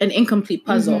an incomplete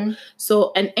puzzle.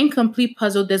 So an incomplete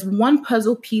puzzle, there's one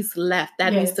puzzle piece left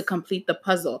that needs to complete the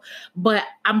puzzle. But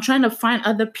I'm trying to find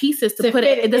other pieces to put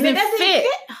it. It doesn't fit.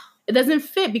 It doesn't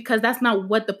fit because that's not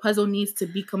what the puzzle needs to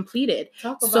be completed.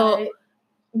 Talk about it.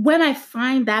 When I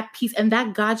find that piece and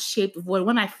that God-shaped void,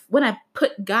 when I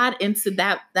put God into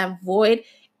that void,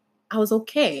 I was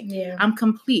okay. Yeah. I'm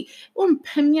complete. Like,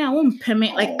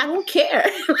 I don't care.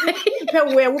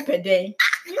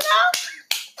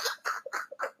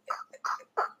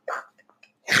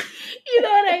 You know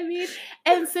what I mean?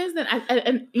 And since then,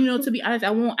 to be honest,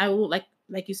 I will like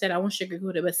you said, I won't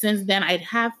sugarcoat it. But since then, I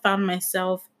have found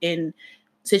myself in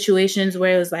situations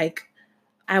where it was like,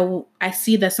 I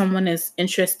see that someone is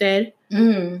interested,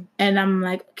 and I'm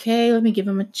like, okay, let me give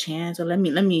him a chance, or let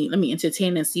me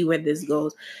entertain and see where this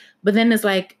goes. But then it's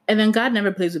like, and then God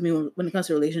never plays with me when it comes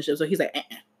to relationships. So he's like,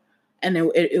 and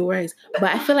it works. But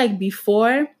I feel like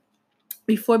before,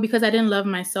 because I didn't love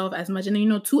myself as much.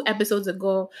 And 2 episodes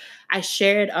ago, I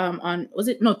shared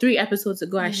 3 episodes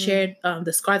ago, I shared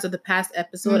the Scars of the Past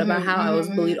episode about how I was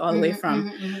bullied all the way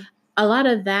from. A lot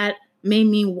of that made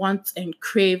me want and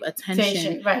crave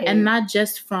attention, right. And not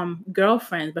just from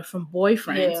girlfriends, but from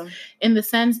boyfriends. Yeah. In the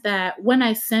sense that when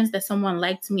I sensed that someone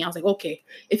liked me, I was like, okay,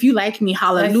 if you like me,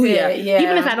 hallelujah.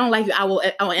 Even if I don't like you, I will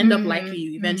end up liking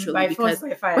you eventually. By force,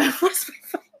 by fire.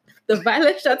 The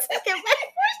violence shall take it.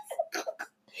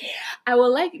 I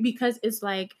will like, because it's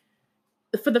like,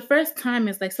 for the first time,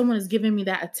 it's like someone is giving me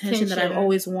that attention that I've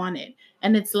always wanted.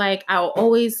 And it's like, I'll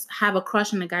always have a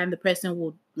crush on a guy and the person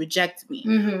will reject me.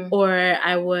 Or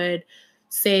I would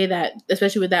say that,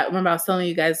 especially with that. Remember, I was telling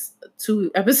you guys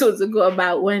 2 episodes ago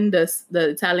about when the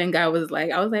Italian guy was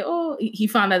like, I was like, oh, he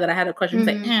found out that I had a crush. He was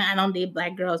like, I don't date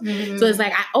black girls. So it's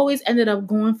like I always ended up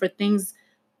going for things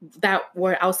that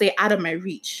were, I'll say, out of my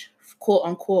reach, quote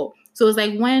unquote. So it's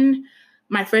like when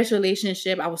my first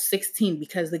relationship, I was 16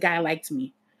 because the guy liked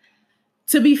me.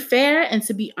 To be fair and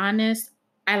to be honest,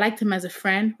 I liked him as a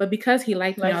friend, but because he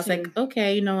liked me, I was like,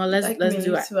 okay, let's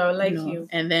do it. So I like you.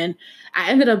 And then I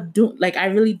ended up doing, like, I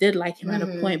really did like him at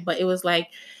a point, but it was like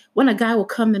when a guy will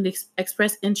come and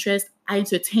express interest, I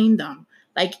entertained them.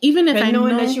 Like, even if I know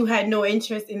that you had no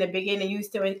interest in the beginning, you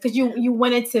still, because you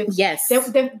wanted to. Yes.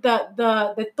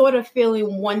 The thought of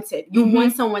feeling wanted. You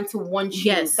want someone to want you.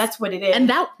 Yes. That's what it is. And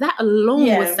that alone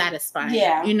was satisfying.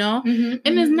 Yeah. And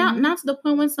it's now to the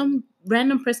point when some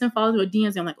random person follows your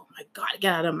DMs, I'm like, oh my God,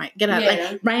 get out.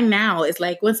 Like right now, it's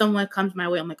like when someone comes my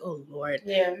way, I'm like, oh Lord.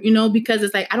 Yeah. Because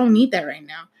it's like, I don't need that right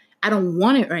now. I don't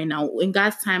want it right now. In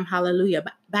God's time, hallelujah.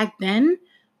 But back then,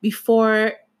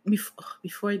 before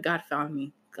God found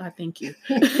me, God, thank you.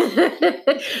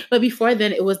 But before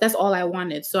then, that's all I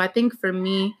wanted. So I think for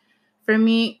me,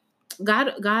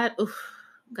 God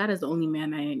is the only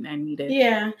man I needed.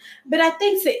 Yeah, but I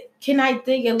think, can I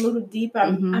dig a little deeper?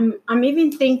 I'm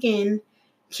even thinking,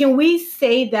 can we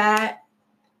say that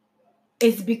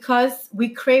it's because we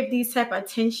crave these type of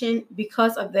attention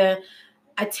because of the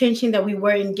attention that we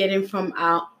weren't getting from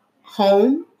our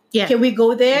home? Yeah. Can we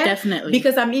go there? Definitely.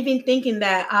 Because I'm even thinking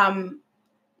that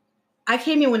I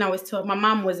came here when I was 12. My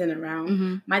mom wasn't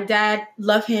around. My dad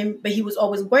loved him, but he was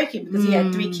always working because he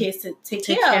had 3 kids to take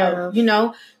care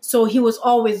of, So he was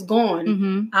always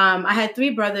gone. I had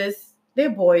 3 brothers. They're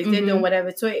boys. They're doing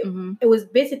whatever. So it was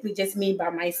basically just me by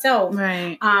myself.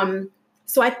 Right.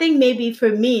 So I think maybe for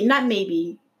me,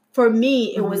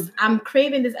 it was, I'm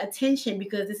craving this attention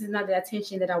because this is not the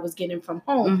attention that I was getting from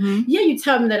home. Yeah, you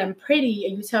tell me that I'm pretty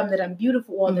and you tell me that I'm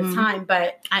beautiful all the time,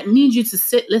 but I need you to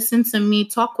sit, listen to me,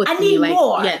 talk with me. I need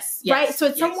more. Yes. Right?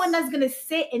 So someone that's going to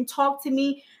sit and talk to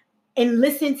me and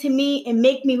listen to me and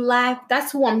make me laugh,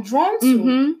 that's who I'm drawn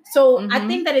to. So I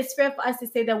think that it's fair for us to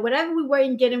say that whatever we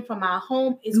weren't getting from our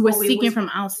home is we were seeking from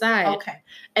outside. Okay.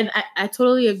 And I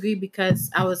totally agree because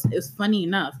it was funny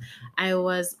enough. I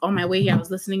was on my way here. I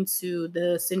was listening to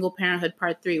the Single Parenthood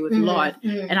Part 3 with Lord.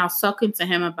 And I was talking to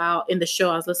him about, in the show,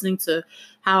 I was listening to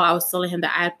how I was telling him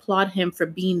that I applaud him for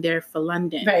being there for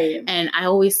London. Right. And I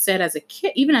always said as a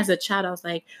kid, even as a child, I was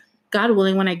like, God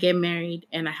willing, when I get married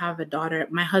and I have a daughter,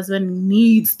 my husband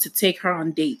needs to take her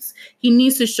on dates. He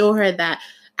needs to show her that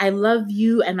I love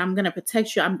you and I'm going to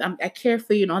protect you. I care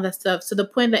for you and all that stuff. To the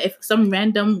point that if some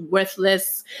random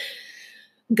worthless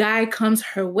guy comes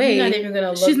her way,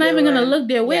 she's not even going to look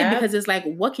their way because it's like,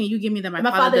 what can you give me that my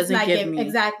father doesn't give me?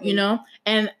 Exactly.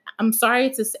 And I'm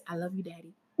sorry to say, I love you,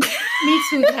 Daddy. Me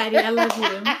too, Daddy. I love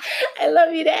you. I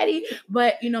love you, Daddy.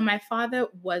 But, my father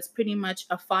was pretty much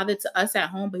a father to us at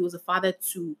home, but he was a father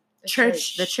to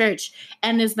the church.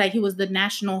 And it's like he was the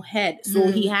national head. So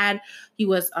he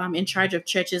was in charge of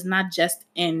churches, not just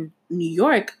in New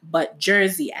York, but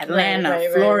Jersey, Atlanta,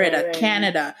 Florida,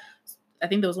 Canada. I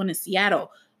think there was one in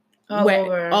Seattle.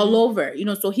 All over.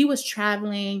 So he was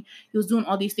traveling. He was doing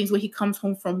all these things where he comes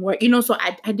home from work. So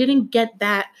I didn't get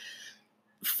that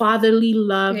fatherly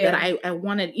love that I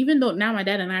wanted, even though now my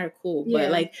dad and I are cool,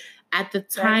 but like at the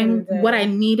time what I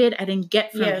needed I didn't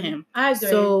get from him. I agree.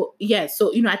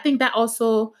 So I think that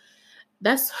also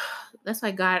that's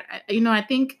why God, I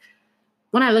think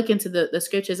when I look into the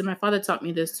scriptures, and my father taught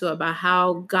me this too, about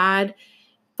how God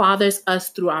fathers us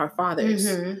through our fathers.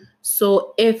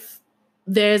 So if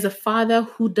there's a father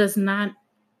who does not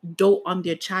dote on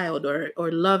their child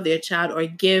or love their child or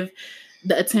give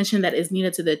the attention that is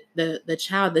needed to the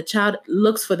child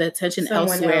looks for the attention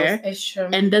elsewhere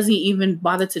and doesn't even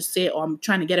bother to say, oh, I'm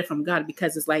trying to get it from God,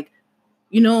 because it's like,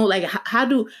 like how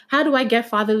do I get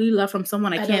fatherly love from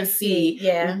someone I can't see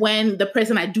when the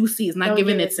person I do see is not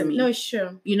giving it to me? No, it's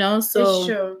true. So it's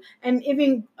true. And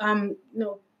even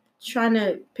trying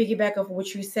to piggyback off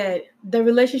what you said, the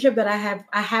relationship that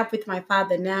I have with my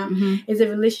father now is a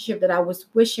relationship that I was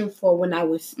wishing for when I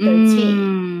was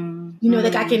 13.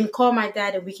 Like I can call my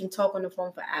dad and we can talk on the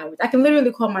phone for hours. I can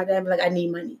literally call my dad and be like, I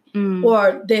need money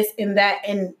or this and that,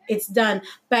 and it's done.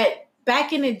 But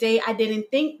back in the day, I didn't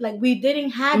think, like, we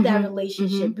didn't have that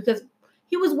relationship because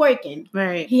he was working.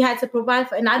 Right. He had to provide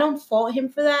for, and I don't fault him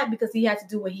for that because he had to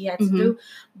do what he had to do.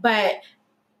 But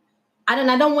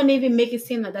I don't want to even make it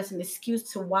seem like that's an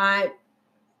excuse to why,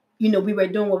 we were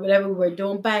doing whatever we were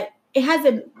doing. But it has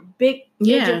a big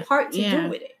major part to do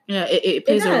with it. Yeah, it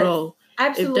plays a role.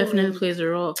 Absolutely. It definitely plays a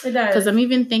role. It does. Because I'm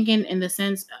even thinking in the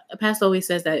sense, a pastor always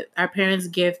says that our parents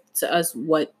give to us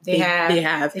what they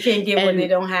have. They can't give what they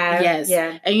don't have. Yes.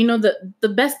 Yeah. And you know, the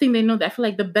best thing they know, that I feel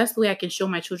like the best way I can show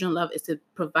my children love is to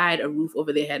provide a roof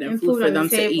over their head and food for them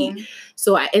to eat.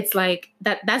 So it's like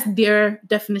that's their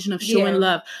definition of showing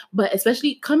love. But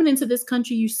especially coming into this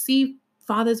country, you see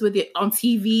fathers with it on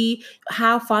TV,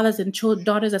 how fathers and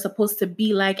daughters are supposed to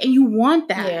be like, and you want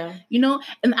that, you know.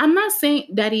 And I'm not saying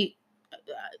daddy.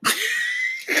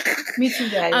 Me too,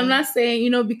 daddy. I'm not saying, you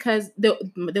know, because there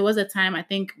was a time, I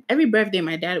think every birthday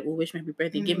my dad would wish me happy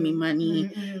birthday, give me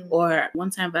money, or one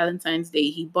time Valentine's Day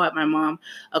he bought my mom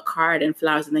a card and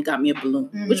flowers and then got me a balloon,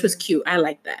 which was cute. I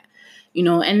like that. You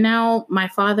know, and now my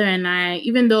father and I,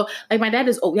 even though like my dad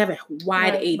is old, we have a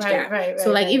wide age gap.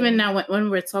 So like even now when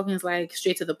we're talking, it's like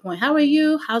straight to the point. How are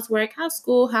you? How's work? How's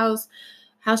school? How's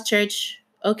church?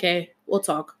 Okay, we'll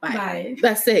talk. Bye.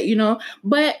 That's it, you know.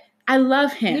 But I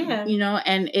love him, you know,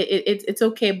 and it's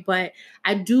okay. But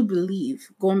I do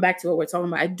believe, going back to what we're talking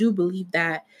about, I do believe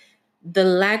that the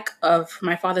lack of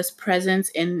my father's presence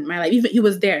in my life, even he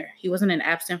was there. He wasn't an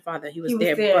absent father. He was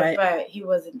there, but he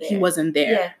wasn't there. He wasn't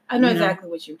there. Yeah, I know exactly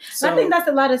what you. So, I think that's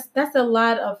a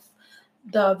lot of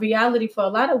the reality for a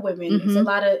lot of women. It's a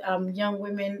lot of young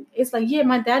women. It's like, yeah,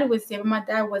 my dad was there, but my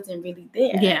dad wasn't really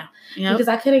there. Yeah. Because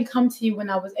I couldn't come to you when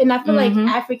I was, and I feel like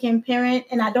African parent,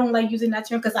 and I don't like using that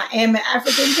term because I am an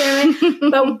African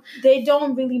parent, but they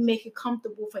don't really make it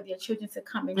comfortable for their children to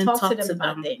come and talk to them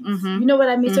about things. You know what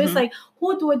I mean? So it's like,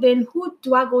 who do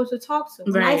I go to talk to?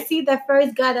 When I see that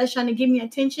first guy that's trying to give me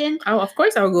attention, of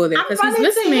course I'll go there because he's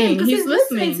listening. He's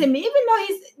listening to me, even though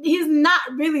he's not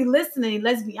really listening.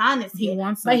 Let's be honest. He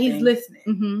wants something. But he's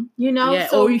listening. You know? Yeah,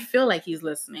 or you feel like he's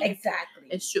listening. Exactly.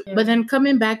 It's true. Yeah. But then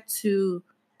coming back to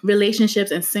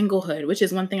relationships and singlehood, which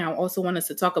is one thing I also want us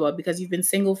to talk about, because you've been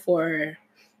single for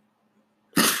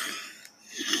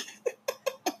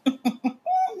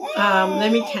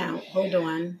let me count. Hold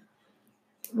on.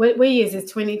 What year is it?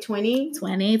 2020?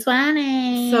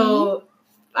 2020. So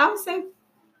I would say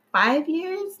 5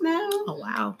 years now. Oh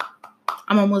wow.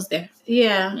 I'm almost there.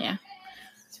 Yeah. Yeah.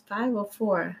 5 or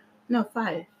 4? No, 5.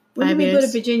 5 When did we years. go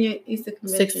to Virginia Easter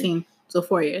Convention? 16. So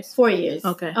 4 years. 4 years.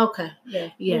 Okay. Yeah.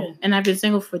 Yeah. And I've been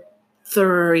single for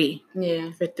 3.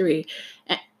 Yeah. For 3.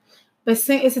 But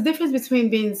it's a difference between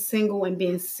being single and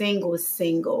being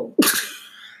single.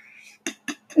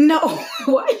 No.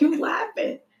 Why are you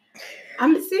laughing?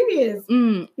 I'm serious.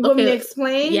 You want me to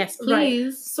explain? Yes,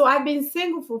 please. Right. So I've been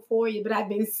single for 4 years, but I've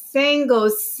been single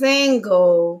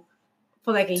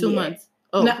for like a 2 year. months.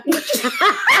 Oh. No. You tried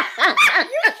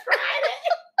it.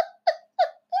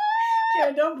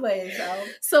 Karen, don't play yourself.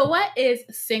 So what is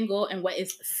single and what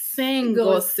is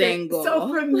single? So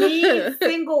for me,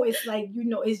 single is like, you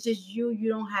know, it's just you. You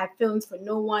don't have feelings for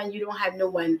no one. You don't have no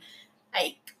one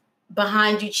like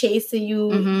behind you chasing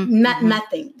you.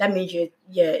 Nothing. That means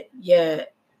you're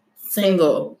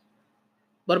single.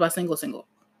 What about single?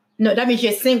 No, that means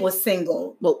you're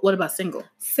single. Well, what about single?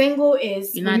 Single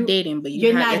is you're not dating, but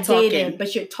you're not dating,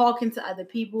 but you're talking to other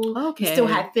people. Okay. You still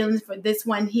have feelings for this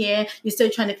one here. You're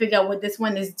still trying to figure out what this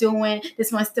one is doing.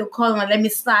 This one's still calling. Let me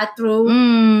slide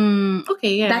through.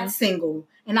 Okay, yeah. That's single.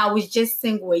 And I was just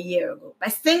single a year ago.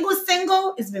 But single,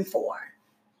 it's been 4.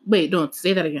 Wait, don't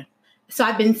say that again. So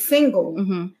I've been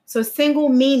single. So single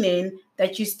meaning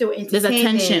that you still entertaining. There's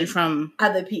attention from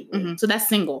other people. So that's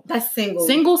single. That's single.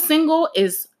 Single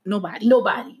is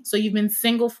nobody. So you've been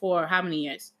single for how many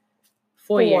years?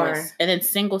 4 years. And then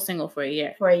single for a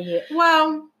year. For a year.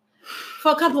 Well,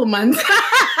 for a couple of months.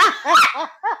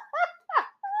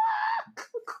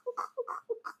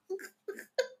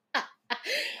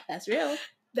 That's real.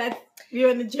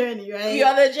 You're on the journey, right? You're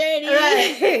on the journey.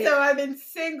 Right. So I've been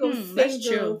single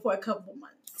for a couple of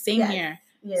months. Same here.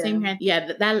 Yeah. Same here.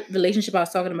 Yeah, that relationship I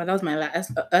was talking about, that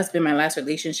was that's been my last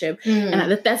relationship.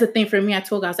 And that's the thing for me. I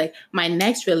told God, I was like, my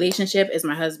next relationship is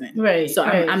my husband. Right. So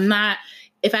I'm not,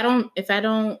 if I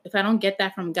don't get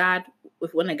that from God,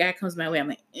 when a guy comes my way, I'm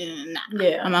like, nah.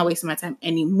 Yeah. I'm not wasting my time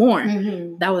anymore.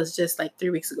 That was just like 3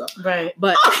 weeks ago. Right.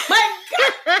 But oh my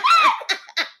God.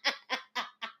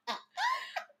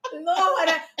 Lord,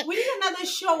 we need another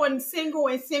show on single.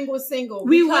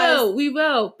 We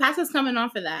will. Pastor's coming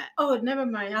on for that. Oh, never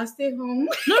mind. I'll stay home.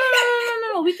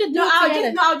 No. We could do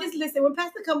it. I'll just listen. When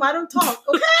Pastor comes, I don't talk.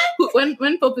 Okay.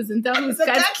 when Pope is in town, he's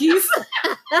got keys.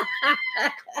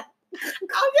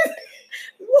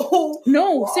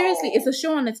 No, seriously, it's a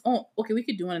show on its own. Okay, we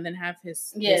could do one and then have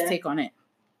his take on it.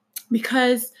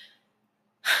 Because,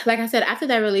 like I said, after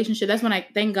that relationship, that's when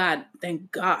thank God,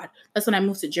 that's when I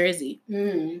moved to Jersey.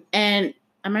 And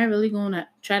am I really going to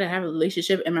try to have a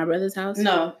relationship in my brother's house?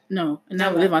 No. And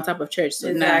now we live on top of church. So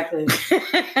exactly.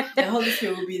 The Holy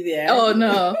Spirit will be there. Oh,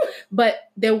 no. But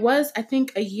there was, I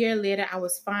think a year later, I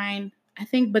was fine. I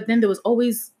think, but then there was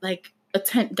always like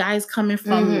guys coming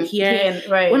from here.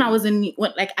 Right. When I was there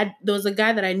was a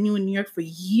guy that I knew in New York for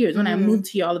years. When I moved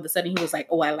here, all of a sudden he was like,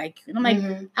 "Oh, I like you," and I'm like,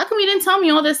 "How come you didn't tell me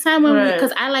all this time?"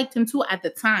 Because I liked him too at the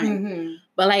time.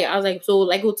 But like I was like, so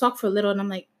like we'll talk for a little, and I'm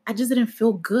like, I just didn't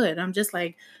feel good. I'm just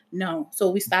like, no.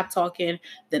 So we stopped talking.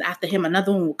 Then after him,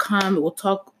 another one will come. We'll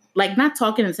talk, like not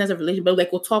talking in the sense of relationship, but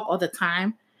like we'll talk all the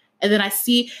time. And then I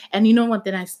see, and you know what?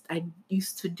 Then I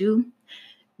used to do.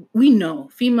 We know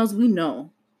females. We know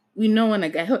when a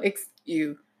guy likes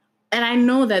you, and I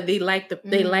know that they like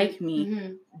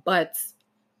me, but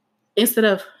instead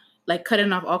of like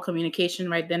cutting off all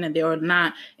communication right then and there, or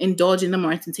not indulging them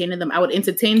or entertaining them, I would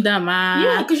entertain them.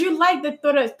 Yeah, because you like the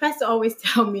thought of. Pastor always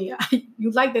tell me, you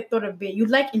like the thought of it. You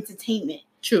like entertainment.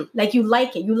 True. Like you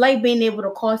like it. You like being able to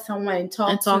call someone and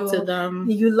talk to them.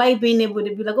 You like being able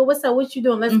to be like, "Oh, what's up? What you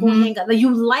doing? Let's go hang out." Like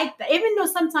you like that, even though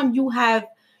sometimes you have.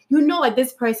 You know, like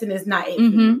this person is not it.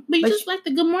 But you just like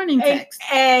the good morning text.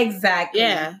 Exactly.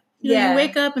 Yeah. You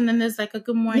wake up and then there's like a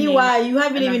good morning. Meanwhile, you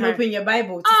haven't even opened your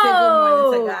Bible to say good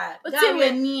morning to God.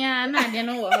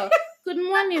 Good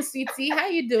morning, sweetie. How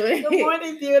you doing? Good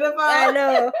morning, beautiful. I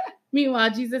know.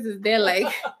 Meanwhile, Jesus is there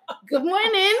like, good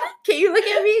morning. Can you look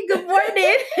at me? Good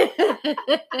morning.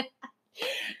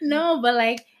 No, but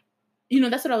like,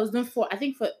 that's what I was doing for, I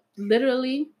think for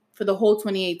the whole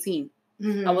 2018.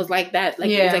 I was like that.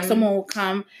 Like, it was like someone will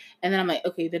come and then I'm like,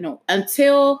 okay, then no.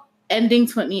 Until ending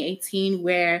 2018,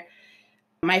 where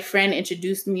my friend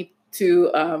introduced me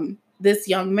to this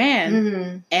young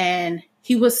man and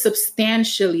he was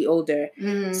substantially older.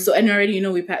 So, and already, we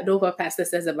know what Pastor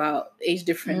says about age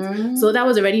difference. So that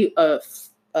was already for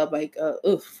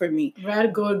me.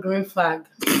 Red, gold, green flag.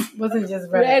 Wasn't just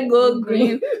red, gold,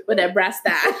 green with that brass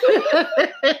star.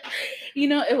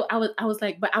 I was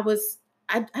like, but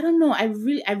I don't know. I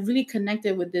really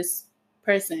connected with this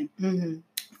person.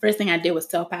 First thing I did was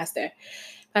tell Pastor.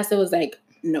 Pastor was like,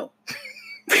 no.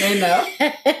 No.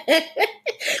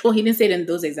 Well, he didn't say it in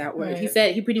those exact words.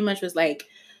 Right. He pretty much was like,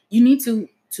 you need to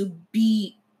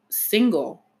be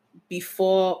single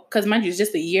before, because mind you, it's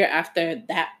just a year after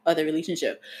that other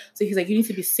relationship. So he's like, you need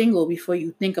to be single before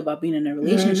you think about being in a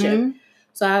relationship.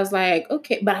 So I was like,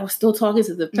 okay, but I was still talking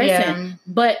to the person. Yeah.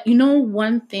 But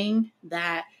one thing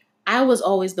that I was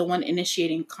always the one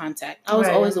initiating contact. I was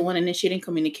always the one initiating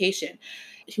communication.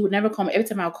 He would never call me. Every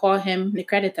time I would call him,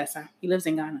 he lives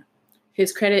in Ghana.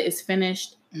 His credit is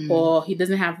finished or he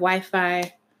doesn't have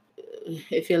Wi-Fi.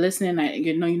 If you're listening,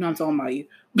 you know I'm talking about you.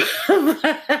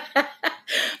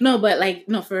 No, but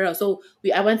no, for real. So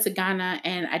I went to Ghana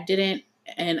and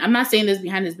I'm not saying this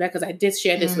behind his back because I did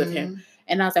share this with him.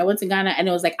 And I went to Ghana and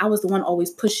it was like, I was the one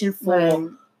always pushing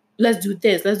for, let's do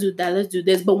this, let's do that, let's do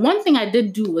this. But one thing I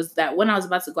did do was that when I was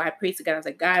about to go, I prayed to God. I was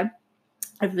like, God,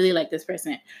 I really like this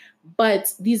person.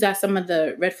 But these are some of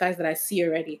the red flags that I see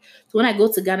already. So when I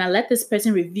go to Ghana, let this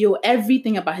person reveal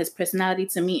everything about his personality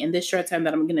to me in this short time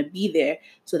that I'm going to be there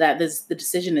so that the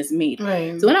decision is made.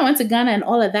 Right. So when I went to Ghana and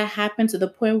all of that happened to the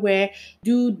point where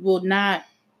dude will not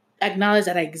acknowledge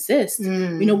that I exist.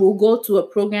 We'll go to a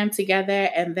program together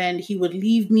and then he would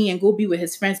leave me and go be with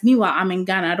his friends. Meanwhile, I'm in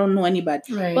Ghana. I don't know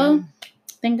anybody. Right. Well,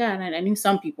 thank God I knew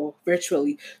some people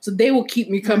virtually. So they will keep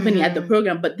me company at the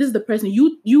program. But this is the person,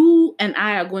 you and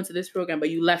I are going to this program,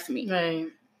 but you left me. Right.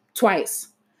 Twice.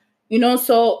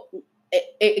 So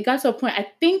it got to a point, I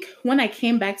think when I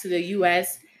came back to the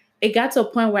US, it got to a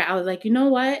point where I was like, you know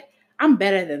what? I'm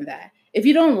better than that. If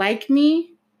you don't like me,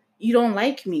 you don't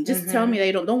like me. Just tell me that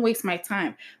you don't waste my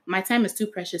time. My time is too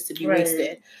precious to be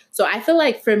wasted. So I feel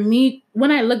like for me,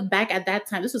 when I look back at that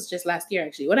time, this was just last year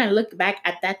actually, when I look back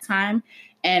at that time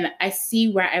and I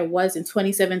see where I was in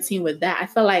 2017 with that, I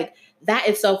feel like that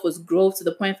itself was growth to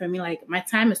the point for me, like my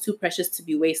time is too precious to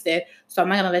be wasted. So I'm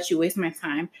not going to let you waste my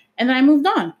time. And then I moved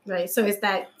on. Right. So is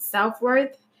that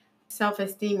self-worth,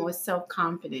 self-esteem, or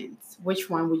self-confidence? Which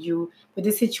one would you, with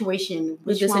this situation?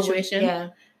 Yeah.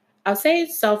 I'll say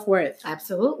self-worth.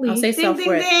 Absolutely. I'll say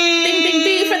self-worth. Ding, ding,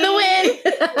 ding for the win.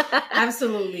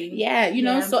 Absolutely.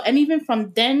 Yeah, so, and even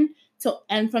from then to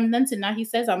now, he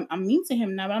says, I'm mean to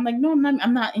him now, but I'm like, no,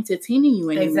 I'm not entertaining you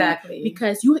anymore. Exactly.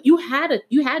 Because you had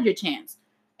your chance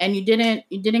and you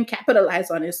didn't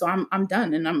capitalize on it. So I'm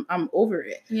done and I'm over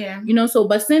it. Yeah.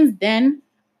 But since then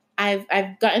I've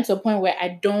gotten to a point where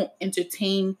I don't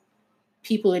entertain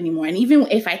people anymore. And even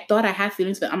if I thought I had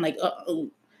feelings for them, I'm like,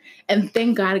 and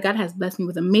thank God has blessed me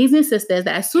with amazing sisters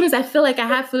that as soon as I feel like I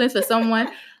have feelings for someone,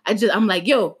 I'm like,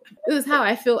 yo, this is how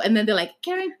I feel. And then they're like,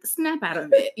 Karen, snap out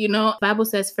of it. Bible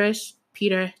says 1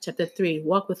 Peter chapter 3,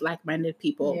 walk with like-minded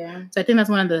people. Yeah. So I think that's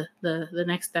one of the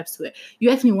next steps to it. You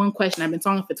asked me one question. I've been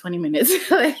talking for 20 minutes.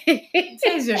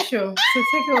 Today's your show, so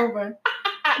take it over.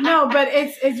 No, but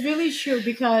it's really true,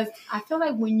 because I feel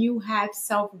like when you have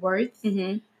self-worth,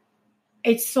 Mm-hmm.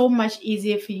 it's so much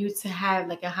easier for you to have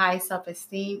like a high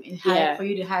self-esteem and for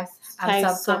you to have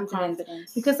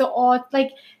self-confidence, because they're all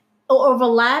like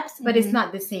overlaps, but it's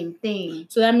not the same thing.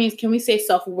 So that means, can we say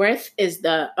self-worth is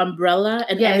the umbrella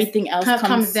and everything else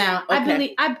comes down?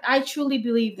 Okay. I truly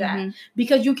believe that,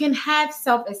 because you can have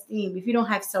self-esteem if you don't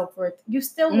have self-worth. You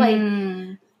still like.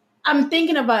 I'm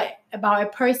thinking about a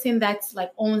person that's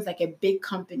like owns like a big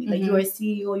company, like you're a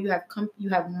CEO, you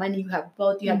have money, you have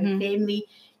wealth, you have a family.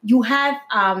 You have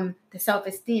the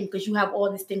self-esteem because you have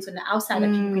all these things on the outside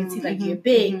that people can see, like you're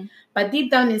big, but deep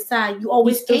down inside you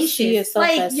always still anxious. See yourself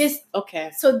like as, just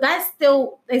okay. So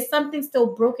there's something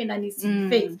still broken that needs to be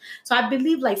fixed. So I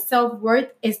believe like self-worth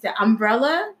is the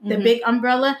umbrella, the big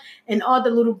umbrella, and all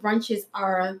the little branches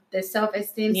are the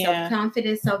self-esteem,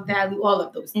 self-confidence, self-value, all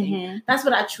of those things. That's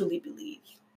what I truly believe.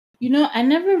 I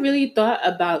never really thought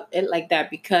about it like that,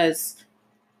 because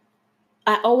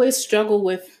I always struggle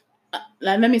with,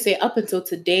 let me say, up until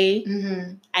today,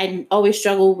 I always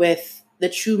struggle with the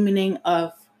true meaning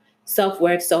of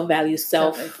self-worth, self-value,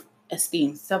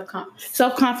 self-esteem,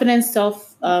 self-confidence,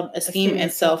 self-esteem,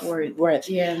 and self-worth.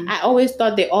 Yeah. I always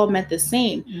thought they all meant the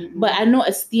same, but I know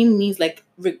esteem means like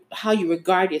how you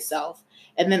regard yourself.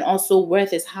 And then also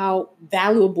worth is how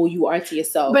valuable you are to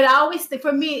yourself. But I always think,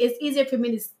 for me, it's easier for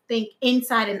me to think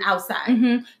inside and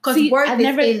outside. Because worth I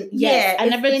never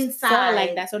saw it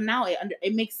like that. So now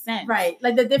it makes sense. Right.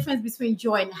 Like the difference between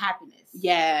joy and happiness.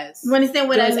 Yes. You understand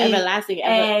what joy I is mean? Everlasting.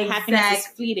 Happiness is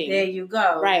fleeting. There you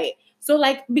go. Right. So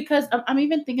like, because I'm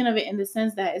even thinking of it in the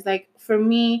sense that it's like, for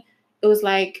me, it was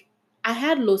like, I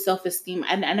had low self-esteem.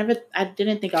 I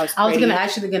didn't think I was pretty. I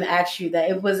was gonna ask you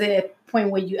that. It was a point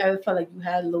where you ever felt like you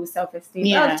had low self-esteem.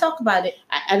 Yeah. Talk about it.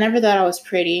 I never thought I was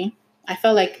pretty. I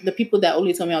felt like the people that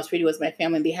only told me I was pretty was my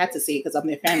family, and they had to say it because I'm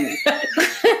their family.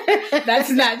 That's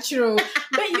not true.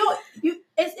 But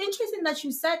it's interesting that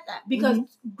you said that, because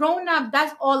growing up,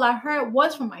 that's all I heard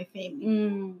was from my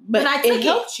family. But it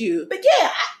helped you. But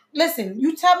listen,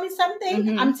 you tell me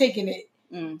something, I'm taking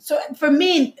it. So for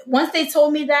me, once they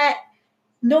told me that,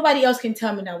 nobody else can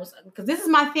tell me that I was ugly, because this is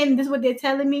my family. This is what they're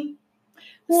telling me.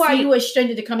 Who are you, a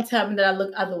stranger, to come tell me that I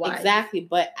look otherwise? Exactly,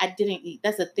 but I didn't eat.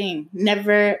 That's the thing.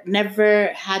 Never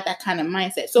had that kind of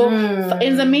mindset. So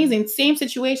it's amazing. Same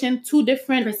situation, two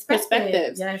different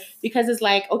perspectives. Yes. Because it's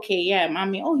like, okay, yeah,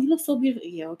 mommy, oh, you look so beautiful.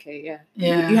 Yeah, okay,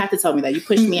 yeah. You have to tell me that. You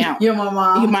pushed me out. You're my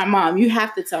mom. You're my mom. You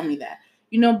have to tell me that.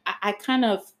 I kind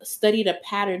of studied a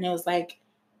pattern. It was like,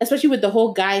 especially with the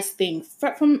whole guys thing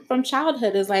from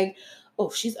childhood, is like, oh,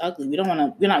 she's ugly. We don't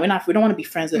want to be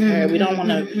friends with her. We don't want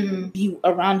to be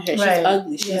around her. She's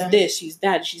ugly. She's this. She's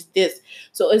that. She's this.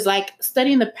 So it's like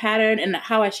studying the pattern and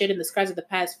how I shared in the scars of the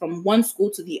past from one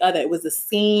school to the other. It was the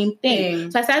same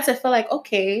thing. So I started to feel like,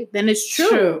 okay, then it's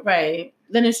true. Right.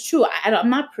 Then it's true. I'm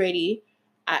not pretty.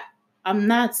 I'm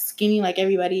not skinny like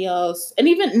everybody else. And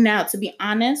even now, to be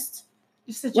honest,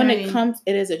 when it comes,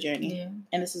 it is a journey. Yeah.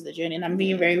 And this is the journey. And I'm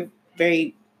being very,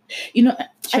 very, I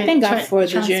thank God for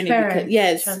the journey,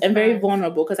 because and very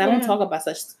vulnerable, because I don't talk about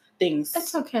such things.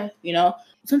 That's okay.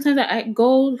 Sometimes I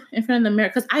go in front of the mirror,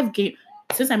 because I've gained,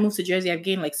 since I moved to Jersey, I've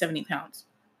gained like 70 pounds.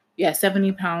 Yeah,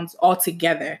 70 pounds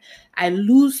altogether. I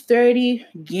lose 30,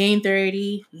 gain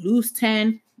 30, lose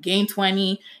 10, gain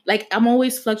 20. Like, I'm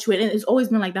always fluctuating. It's always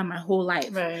been like that my whole life.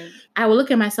 Right. I will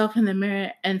look at myself in the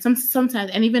mirror, and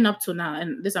sometimes, and even up to now,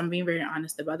 and this I'm being very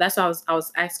honest about. That's why I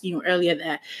was asking you earlier,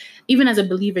 that even as a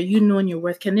believer, knowing your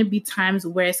worth, can there be times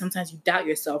where sometimes you doubt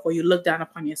yourself or you look down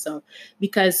upon yourself?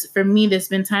 Because for me, there's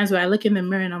been times where I look in the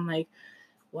mirror and I'm like,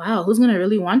 wow, who's going to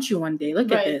really want you one day?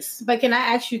 Look at this. But can I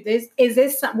ask you this? Is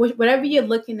this, whatever you're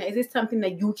looking at, is this something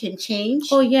that you can change?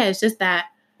 Oh, yeah. It's just that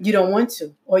you don't want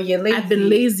to, or you're lazy. I've been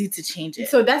lazy to change it.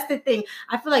 So that's the thing.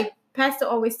 I feel like Pastor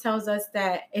always tells us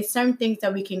that it's certain things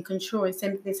that we can control and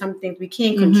some things we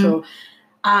can't control.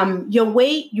 Your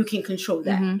weight, you can control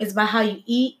that. It's by how you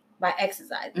eat, by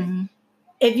exercising.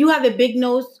 If you have a big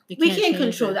nose, we can't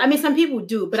control that. I mean, some people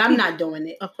do, but I'm not doing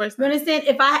it. Of course not. You understand?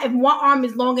 If one arm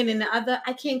is longer than the other,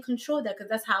 I can't control that, because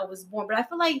that's how I was born. But I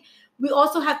feel like we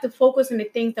also have to focus on the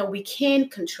things that we can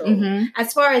control.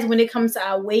 As far as when it comes to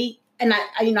our weight, and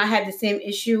I had the same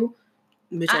issue.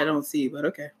 Which I don't see, but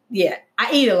okay. Yeah,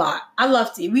 I eat a lot. I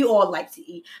love to eat. We all like to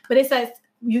eat. But it's like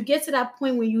you get to that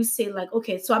point where you say like,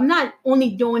 okay, so I'm not only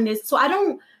doing this. So I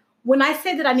don't when I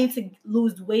say that I need to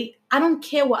lose weight, I don't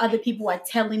care what other people are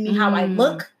telling me how I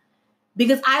look,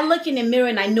 because I look in the mirror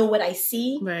and I know what I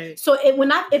see. Right. So if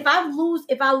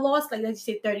I lost, like, let's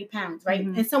say 30 pounds, right?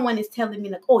 And someone is telling me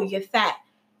like, oh, you're fat.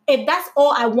 If that's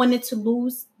all I wanted to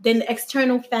lose, then the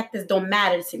external factors don't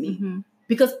matter to me.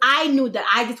 Because I knew that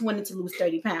I just wanted to lose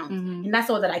 30 pounds. And that's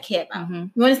all that I care about.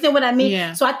 You understand what I mean?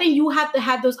 Yeah. So I think you have to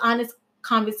have those honest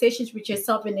conversations with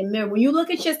yourself in the mirror. When you look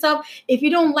at yourself, if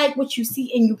you don't like what you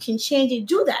see and you can change it,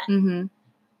 do that.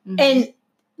 And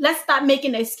let's stop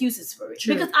making excuses for it.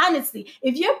 True. Because honestly,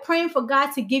 if you're praying for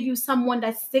God to give you someone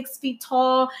that's 6 feet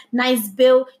tall, nice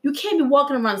build, you can't be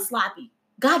walking around sloppy.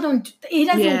 God it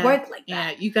doesn't work like that.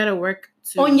 Yeah, you gotta work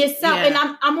on yourself. And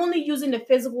I'm only using the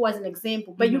physical as an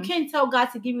example, but you can't tell God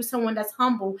to give you someone that's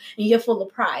humble and you're full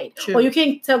of pride. True. Or you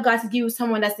can't tell God to give you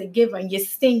someone that's a giver and you're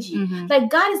stingy. Like,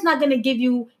 God is not gonna give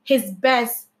you his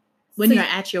best when you're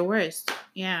at your worst.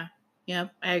 Yeah.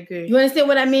 Yep, I agree. You understand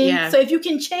what I mean? Yeah. So if you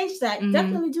can change that,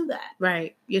 definitely do that.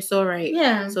 Right. You're so right.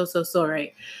 Yeah. So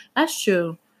right. That's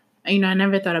true. I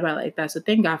never thought about it like that. So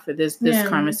thank God for this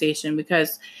conversation,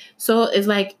 because so it's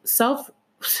like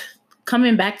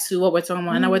coming back to what we're talking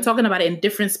about. Now we're talking about it in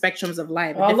different spectrums of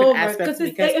life, all different over, aspects,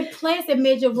 because it plays a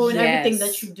major role in everything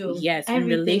that you do. Yes, in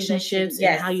relationships,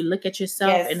 and how you look at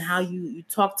yourself, and how you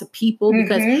talk to people.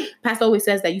 Because Pastor always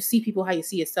says that you see people how you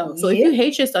see yourself. So if you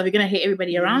hate yourself, you're gonna hate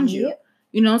everybody around you.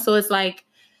 So it's like,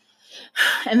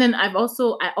 and then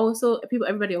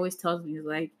everybody always tells me,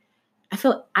 like,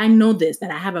 I know this,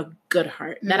 that I have a good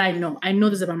heart, that I know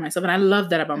this about myself. And I love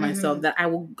that about myself, that I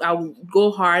will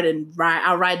go hard and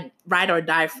I'll ride or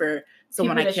die for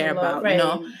someone I care about, right.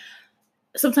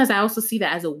 Sometimes I also see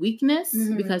that as a weakness,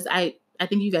 because I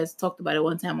think you guys talked about it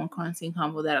one time on Quarantine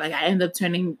Convo, that like I end up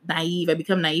turning naive. I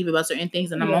become naive about certain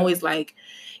things. And I'm always like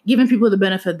giving people the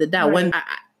benefit of the doubt when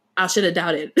I should have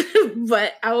doubted,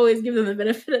 but I always give them the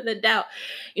benefit of the doubt,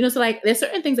 so like there's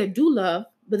certain things I do love,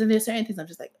 but then there's certain things I'm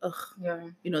just like, ugh,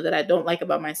 that I don't like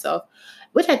about myself,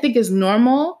 which I think is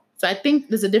normal. So I think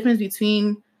there's a difference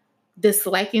between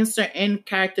disliking certain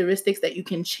characteristics that you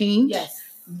can change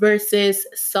versus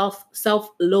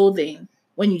self-loathing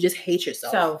when you just hate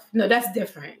yourself. No, that's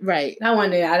different. Right. That one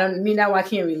day, I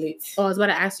can't relate. Oh, I was about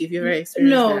to ask you if you're very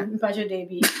experienced. No, Pacho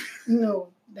Davy. No.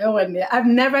 That one day. I've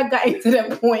never gotten to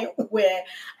the point where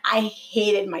I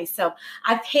hated myself.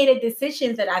 I've hated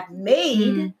decisions that I've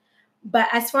made, but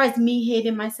as far as me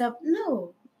hating myself,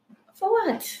 no. For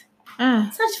what?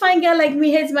 Such fine girl like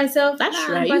me hates myself. That's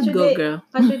right. You go, girl.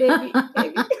 Pacho Davy,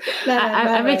 baby.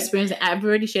 I've experienced it. I've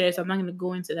already shared it, so I'm not going to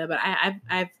go into that. But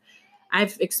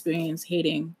I've experienced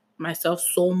hating myself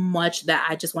so much that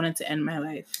I just wanted to end my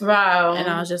life. Wow. And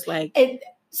I was just like,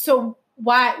 so.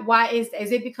 Why is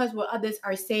it because what others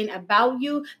are saying about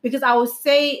you? Because I would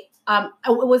say it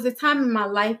was a time in my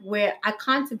life where I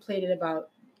contemplated about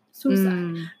suicide.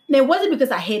 And it wasn't because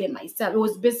I hated myself. It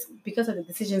was because of the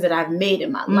decisions that I've made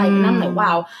in my life. And I'm like,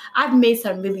 wow, I've made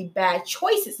some really bad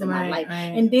choices in my life.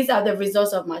 Right. And these are the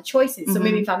results of my choices. So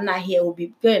maybe if I'm not here, it will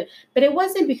be good. But it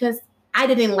wasn't because I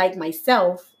didn't like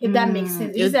myself, if that makes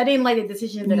sense. It's I didn't like the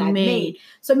decisions that I made.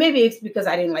 So maybe it's because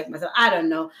I didn't like myself. I don't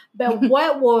know. But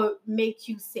what will make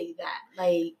you say that?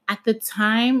 Like, at the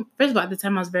time, first of all, at the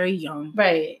time I was very young.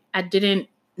 Right. I didn't,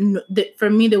 for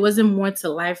me, there wasn't more to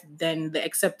life than the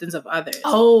acceptance of others.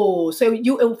 Oh, so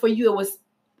for you, it was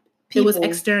people. It was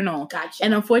external. Gotcha.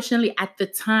 And unfortunately, at the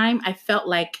time, I felt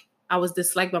like I was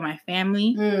disliked by my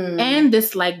family and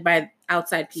disliked by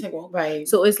outside people. Right.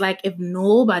 So it's like, if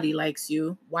nobody likes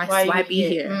you, why be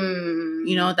here?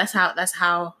 That's how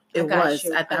it was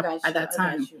at that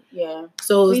time. Yeah.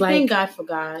 So it was thank God for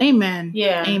God. Amen.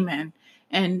 Yeah. Amen.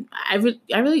 And I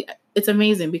really, it's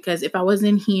amazing, because if I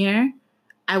wasn't here,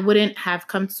 I wouldn't have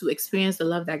come to experience the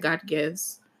love that God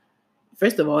gives.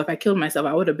 First of all, if I killed myself,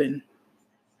 I would have been.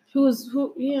 Yeah.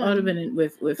 I would have been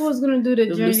with who was gonna do the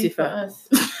journey Lucifer. for us?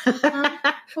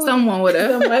 Someone would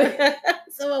have.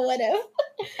 Someone would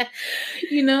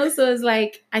have. So it's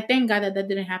like, I thank God that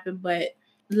didn't happen, but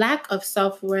lack of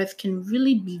self-worth can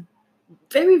really be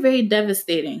very, very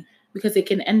devastating, because it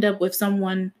can end up with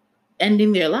someone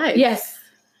ending their life. Yes.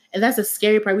 And that's a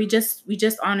scary part. We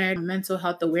just honored Mental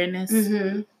Health Awareness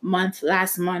Month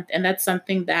last month, and that's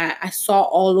something that I saw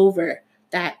all over,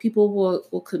 that people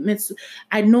will commit.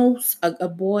 I know a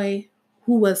boy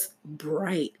who was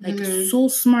bright, like so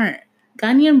smart,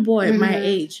 Ghanaian boy, my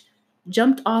age,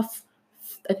 jumped off,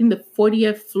 I think, the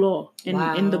 40th floor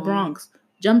in the Bronx,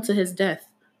 jumped to his death.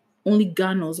 Only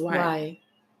God knows why.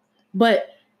 But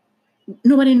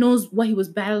nobody knows what he was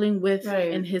battling with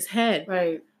in his head.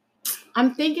 Right.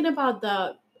 I'm thinking about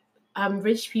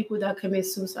rich people that commit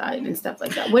suicide and stuff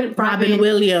like that. With Robin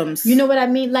Williams. You know what I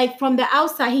mean? Like from the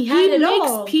outside, he makes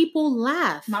all. People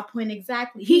laugh. My point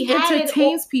exactly. He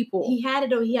entertains people. He had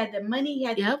it all. He had the money, he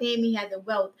had the fame, he had the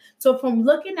wealth. So from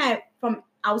looking at from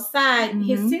outside,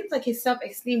 it seems like his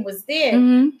self-esteem was there,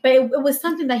 but it was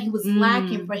something that he was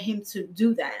lacking for him to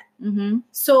do that.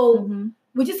 So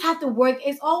we just have to work.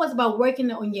 It's always about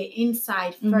working on your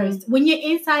inside first. When your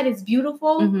inside is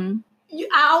beautiful,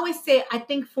 I always say, I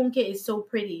think Funke is so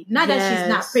pretty. Not that she's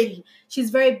not pretty. She's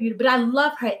very beautiful, but I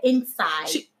love her inside.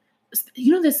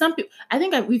 There's some people, I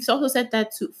think we've also said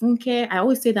that to Funke. I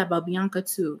always say that about Bianca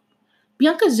too.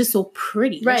 Bianca is just so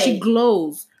pretty. Right. Like she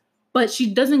glows. But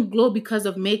she doesn't glow because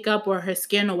of makeup or her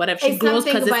skin or whatever. She glows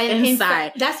because it's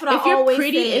inside. That's what I always say. If you're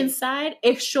pretty inside,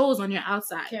 it shows on your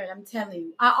outside. Karen, I'm telling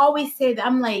you. I always say that.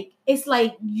 I'm like, it's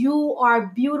like you are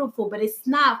beautiful, but it's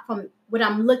not from what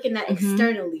I'm looking at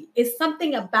externally. It's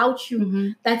something about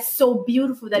you that's so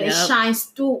beautiful that it shines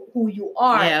through who you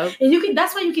are. And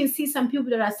that's why you can see some people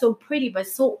that are so pretty but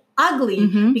so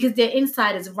ugly because their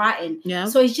inside is rotten.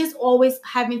 So it's just always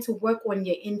having to work on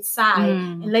your inside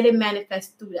and let it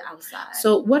manifest through the outside.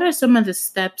 So what are some of the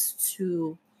steps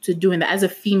to doing that as a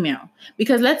female?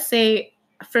 Because let's say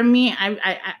for me,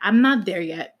 I'm not there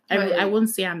yet. I wouldn't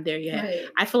say I'm there yet. Right.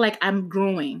 I feel like I'm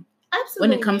growing. Absolutely.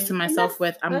 When it comes to my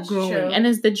self-worth, I'm growing. True. And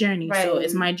it's the journey. Right. So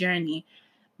it's my journey.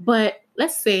 But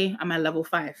let's say I'm at level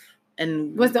 5.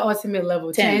 And what's the ultimate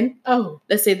level? 10? Oh.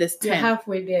 Let's say this 10. You're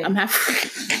halfway there. I'm halfway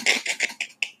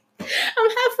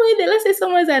there. Let's say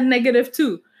someone's at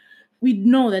 -2. We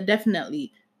know that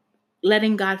definitely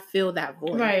letting God fill that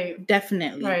void. Right.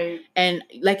 Definitely. Right. And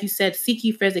like you said, seek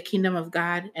ye first the kingdom of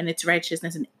God and its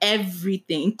righteousness and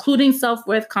everything, including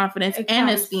self-worth, confidence, and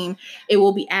esteem, it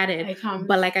will be added.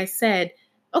 But like I said,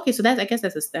 okay, so I guess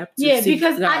that's a step.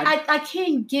 Because I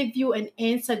can't give you an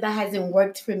answer that hasn't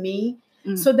worked for me.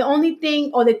 So the only thing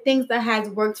or the things that has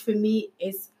worked for me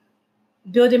is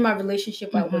building my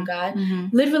relationship with God,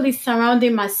 literally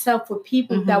surrounding myself with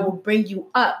people that will bring you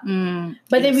up.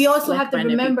 But then we also have to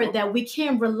remember that we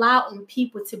can't rely on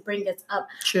people to bring us up.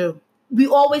 True. We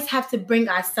always have to bring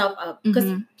ourselves up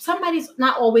because somebody's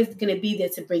not always going to be there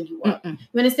to bring you up. You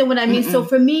understand what I mean? So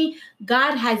for me,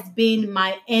 God has been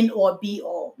my end or be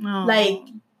all. Like,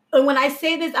 and when I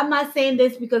say this, I'm not saying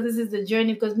this because this is the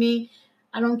journey, because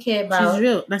I don't care about. She's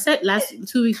real. I said last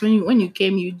 2 weeks when you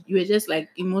came, you were just like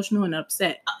emotional and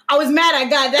upset. I was mad at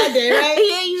God that day, right?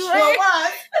 Yeah, you were.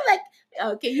 Was. I'm like,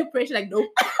 okay, you pray. She's like,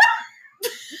 nope.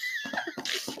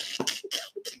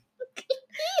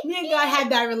 Me and God had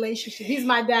that relationship. He's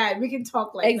my dad. We can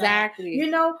talk like exactly. that.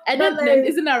 You know? And then,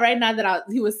 isn't that right now that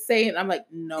he was saying, I'm like,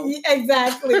 no.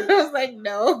 Exactly. I was like,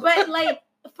 no. But like,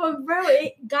 for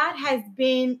real, God has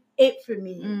been it for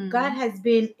me. God has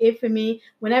been it for me.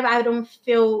 Whenever I don't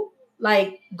feel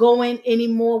like going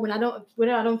anymore, whenever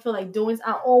I don't feel like doing,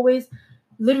 I always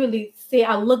literally say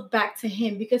I look back to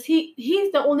him because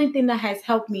he's the only thing that has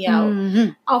helped me out.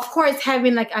 Of course,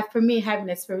 having for me, having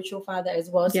a spiritual father as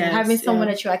well. So having someone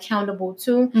that you're accountable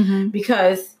to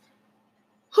because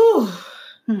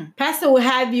my pastor will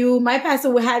have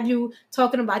you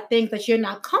talking about things that you're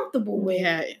not comfortable with.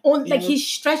 Yeah. Like he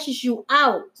stretches you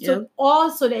out so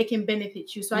also that it can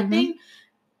benefit you. So I think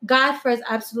God first,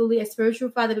 absolutely, a spiritual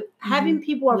father, having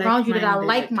people around you that are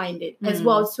like-minded as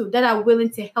well too, that are willing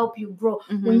to help you grow.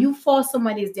 When you fall,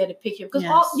 somebody is there to pick you because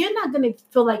you're not going to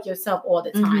feel like yourself all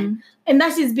the time, and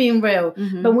that's just being real.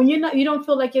 But when you don't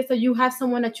feel like yourself, you have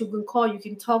someone that you can call, you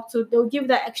can talk to. They'll give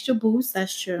that extra boost.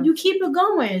 That's true. You keep it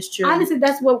going. It's true. Honestly,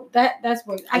 that's what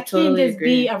I can't just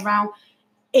be around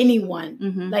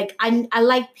anyone. Like I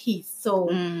like peace, so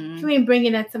if you ain't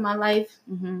bringing that to my life.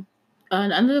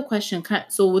 Another question.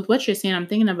 So with what you're saying, I'm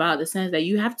thinking about the sense that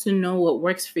you have to know what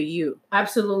works for you.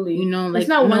 Absolutely. You know, like it's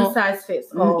not one size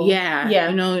fits all. Yeah.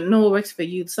 You know what works for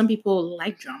you. Some people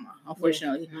like drama,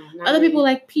 unfortunately. Other people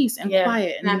like peace and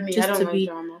quiet and not me. just I don't to like be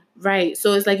drama. Right.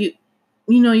 So it's like you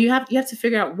have to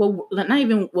figure out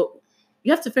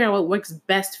you have to figure out what works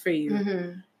best for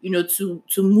you. You know, to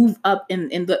move up in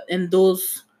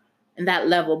that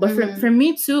level. But for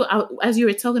me too, as you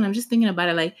were talking, I'm just thinking about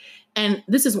it like. And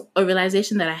this is a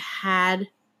realization that I had,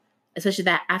 especially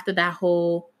that after that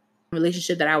whole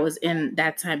relationship that I was in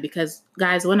that time. Because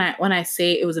guys, when I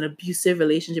say it was an abusive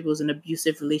relationship, it was an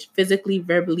abusive relationship, physically,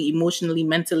 verbally, emotionally,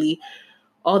 mentally,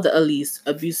 all the Ali's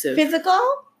abusive.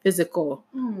 Physical.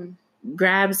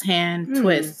 Grabs hand,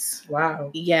 twists.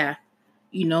 Wow. Yeah.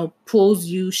 You know, pulls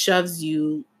you, shoves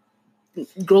you,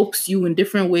 gropes you in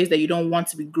different ways that you don't want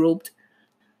to be groped.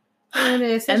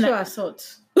 Sexual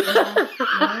assault.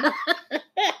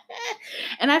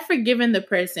 And I've forgiven the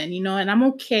person, and I'm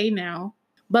okay now.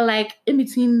 But like in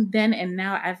between then and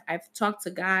now, I've talked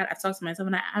to God, I've talked to myself,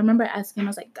 and I remember asking him, I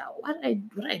was like, God, what did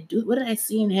I do? What did I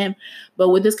see in him? But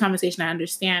with this conversation, I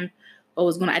understand what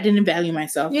was going on. I didn't value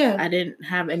myself. Yeah. I didn't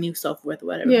have any self-worth or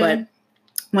whatever. Yeah. But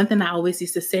one thing I always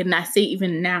used to say, and I say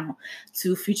even now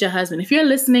to future husband, if you're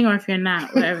listening or if you're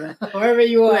not, whatever, wherever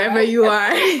you are,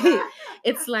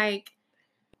 it's like,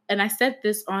 and I said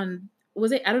this on,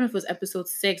 was it, I don't know if it was episode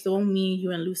 6, the one me,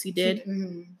 you, and Lucy did,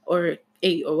 or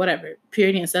 8 or whatever,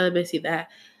 purity and celibacy, that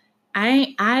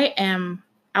I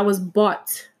was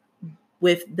bought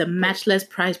with the matchless,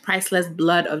 priceless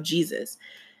blood of Jesus.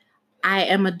 I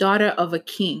am a daughter of a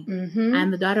king.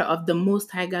 I'm the daughter of the Most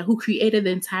High God, who created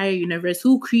the entire universe,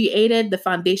 who created the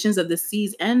foundations of the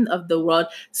seas and of the world,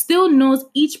 still knows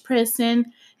each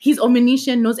person. He's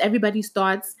omniscient, knows everybody's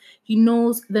thoughts. He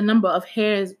knows the number of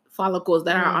hairs, follicles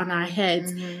that are on our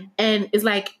heads. And it's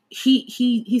like,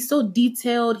 he's so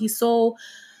detailed. He's so...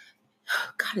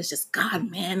 God is just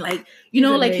God, man. Like, you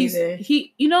know, like he's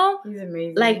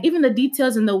amazing. Like even the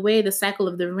details in the way, the cycle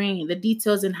of the rain, the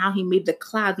details in how he made the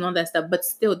clouds and all that stuff. But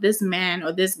still, this man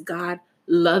or this God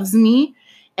loves me,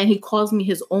 and he calls me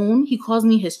his own. He calls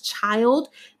me his child.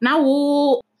 Now,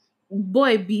 oh,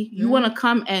 boy, B, you want to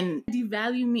come and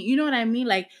devalue me? You know what I mean?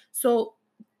 Like, so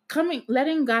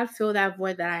letting God fill that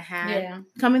void that I had,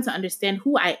 coming to understand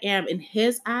who I am in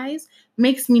his eyes,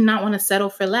 makes me not want to settle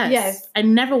for less. Yes. I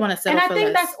never want to settle for less. And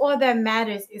I think that's all that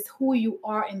matters, is who you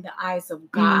are in the eyes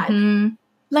of God.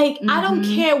 Like, I don't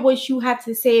care what you have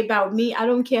to say about me. I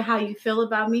don't care how you feel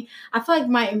about me. I feel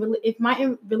like if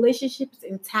my relationship is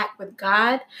intact with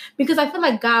God, because I feel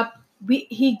like God,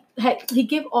 he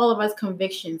give all of us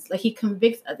convictions. Like, he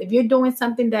convicts us. If you're doing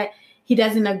something that he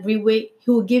doesn't agree with,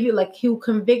 he will give you, like, he will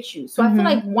convict you. So I feel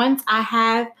like once I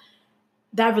have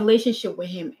that relationship with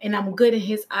him and I'm good in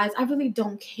his eyes, I really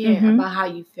don't care about how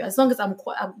you feel. As long as I'm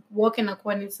walking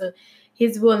according to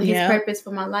his will and his purpose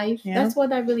for my life, that's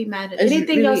what that really matters.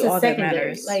 Anything really else is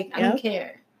secondary. Like, I don't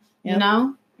care. You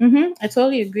know? I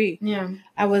totally agree. Yeah.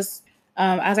 I was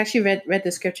actually read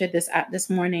the scripture this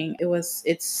morning.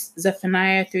 It's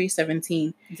Zephaniah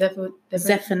 3:17.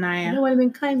 Zephaniah. I don't want to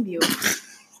be kind to you.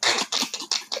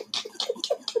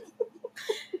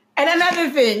 And another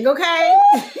thing, okay?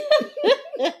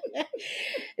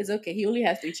 It's okay. He only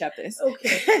has 3 chapters.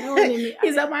 Okay.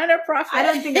 He's a minor prophet. I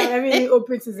don't think I've ever been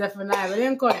open to Zephaniah, but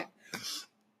then go ahead.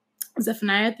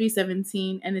 Zephaniah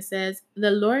 3:17, and it says,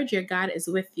 "The Lord your God is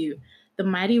with you, the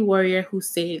mighty warrior who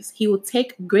saves. He will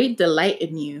take great delight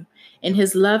in you. In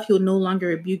his love, he will no longer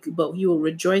rebuke you, but he will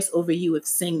rejoice over you with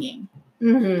singing."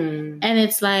 And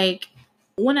it's like,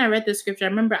 when I read the scripture, I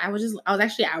remember I was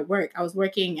actually at work. I was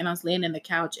working and I was laying in the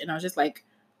couch and I was just like,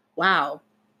 wow.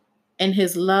 In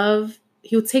his love,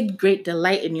 he'll take great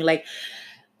delight in you. Like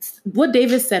what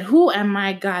David said, who am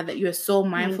I, God, that you're so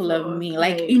mindful of me?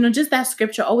 Like, you know, just that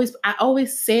scripture, I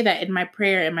always say that in my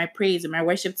prayer and my praise and my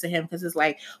worship to him, because it's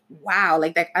like, wow,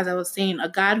 like that, as I was saying, a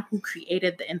God who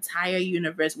created the entire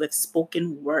universe with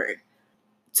spoken word,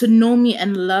 to know me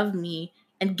and love me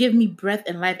and give me breath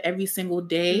and life every single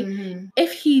day.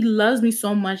 If he loves me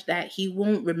so much that he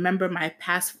won't remember my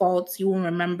past faults, he won't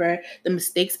remember the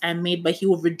mistakes I made, but he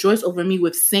will rejoice over me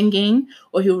with singing,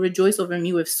 or he'll rejoice over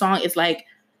me with song. It's like,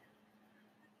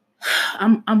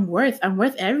 I'm worth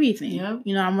everything. Yep.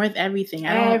 You know, I'm worth everything.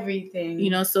 Everything. You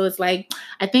know, so it's like,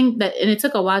 I think that, and it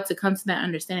took a while to come to that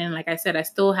understanding. Like I said, I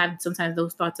still have sometimes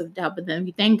those thoughts of doubt, but then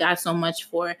we thank God so much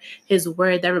for his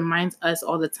word that reminds us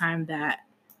all the time that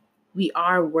we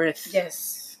are worth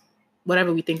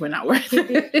whatever we think we're not worth. He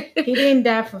didn't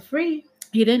die for free.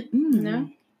 He didn't. No.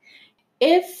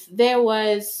 If there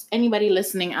was anybody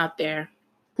listening out there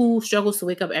who struggles to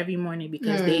wake up every morning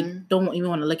because they don't even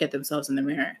want to look at themselves in the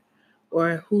mirror,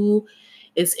 or who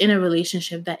is in a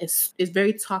relationship that is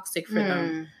very toxic for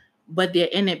them, but they're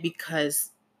in it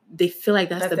because they feel like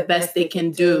that's the best they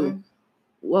can do,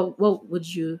 what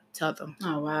would you tell them?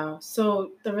 Oh, wow.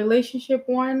 So the relationship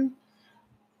one,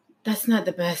 that's not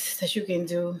the best that you can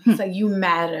do. It's like, you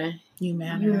matter. You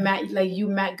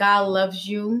matter. God loves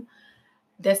you.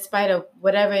 Despite of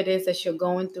whatever it is that you're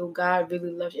going through, God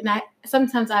really loves you. And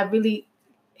sometimes I really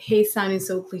hate sounding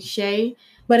so cliche,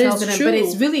 but it's true. But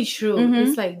it's really true.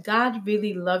 It's like, God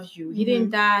really loves you. He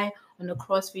didn't die on the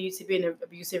cross for you to be in an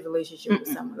abusive relationship with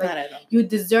someone. Like, you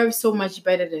deserve so much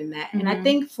better than that. And I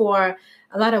think for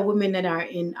a lot of women that are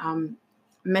in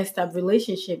messed up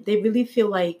relationship, they really feel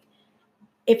like,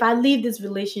 if I leave this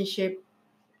relationship,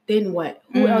 then what?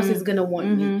 Who else is gonna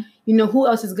want me? You know, who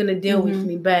else is gonna deal with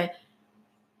me? But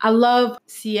I love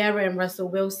Sierra and Russell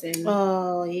Wilson.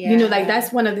 Oh, yeah. You know, like,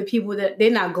 that's one of the people that,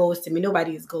 they're not goals to me.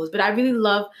 Nobody is goals. But I really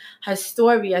love her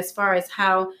story as far as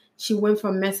how she went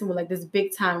from messing with like this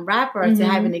big time rapper to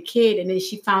having a kid, and then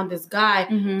she found this guy.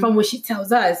 From what she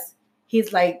tells us,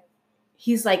 he's like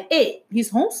it. He's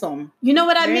wholesome. You know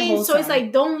what I mean? Wholesome. So it's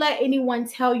like, don't let anyone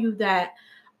tell you that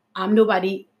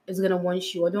nobody is gonna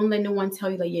want you, or don't let anyone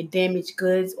tell you that you're damaged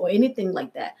goods or anything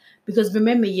like that. Because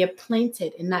remember, you're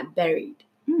planted and not buried.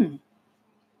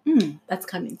 That's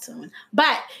coming soon.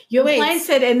 But you're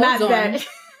planted and not buried.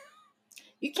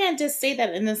 You can't just say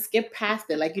that and then skip past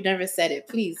it like you never said it.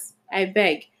 Please, I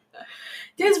beg.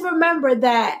 Just remember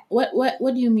that. What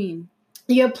do you mean?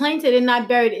 You're planted and not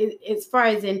buried, as far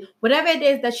as in whatever it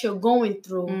is that you're going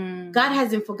through. God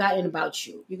hasn't forgotten about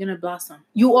you. You're gonna blossom.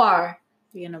 You are.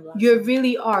 You're gonna blossom. You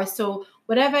really are. So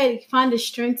whatever, find the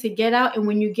strength to get out, and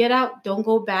when you get out, don't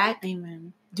go back.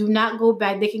 Amen. Do not go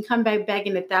back. They can come back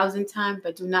in 1,000 times,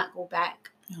 but do not go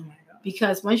back. Oh my God.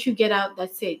 Because once you get out,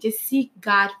 that's it. Just seek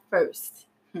God first.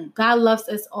 God loves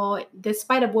us all,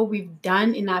 despite of what we've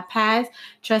done in our past.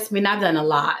 Trust me, and I've done a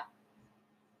lot.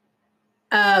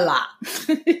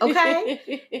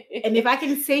 Okay? And if I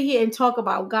can sit here and talk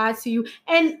about God to you.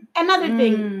 And another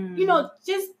thing,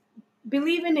 just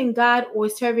believing in God or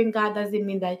serving God doesn't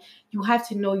mean that you have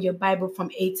to know your Bible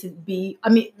from A to B. I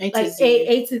mean, I was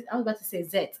about to say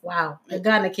Z. Wow. The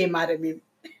Ghana came out of me.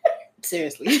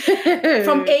 Seriously.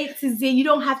 From A to Z. You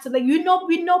don't have to, we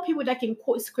know people that can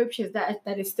quote scriptures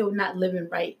that is still not living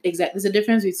right. Exactly. There's a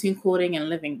difference between quoting and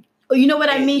living. You know what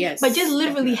I mean? Yes, but just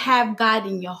literally have God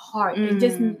in your heart and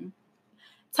just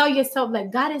tell yourself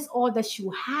that God is all that you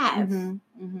have.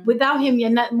 Without him, you're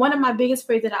not. One of my biggest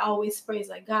prayers that I always pray is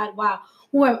like, God, wow.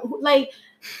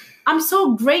 I'm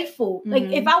so grateful. Like,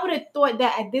 if I would have thought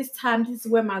that at this time, this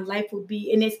is where my life would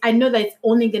be, and I know that it's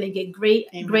only going to get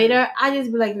greater, I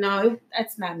just be like, no,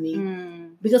 that's not me.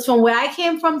 Because from where I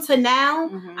came from to now,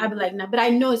 I'd be like, no, but I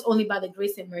know it's only by the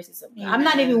grace and mercies of God. I'm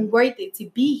not even worthy to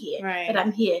be here, but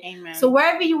I'm here. Amen. So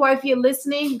wherever you are, if you're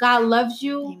listening, God loves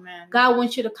you. Amen. God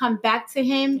wants you to come back to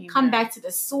him, come back to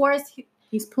the source.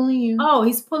 He's pulling you. Oh,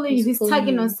 he's pulling you. He's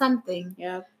tugging on something.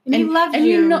 Yeah. And he loves and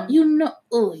you.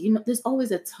 And there's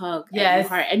always a tug at your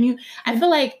heart. And I feel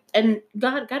like, and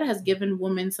God has given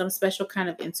women some special kind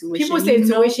of intuition. People say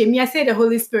intuition. Me, I say the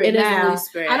Holy Spirit. It is the Holy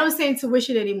Spirit. I don't say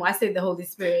intuition anymore. I say the Holy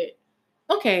Spirit.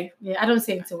 Okay. Yeah, I don't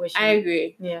say intuition. I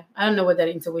agree. Yeah, I don't know what that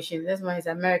intuition is. That's why it's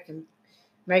American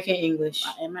English.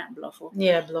 Am I blufful?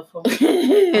 Yeah, blufful.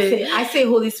 I say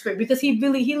Holy Spirit because he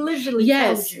literally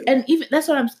tells you. And even that's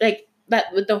what I'm like.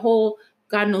 That with the whole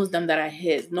God knows them that are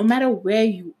his. No matter where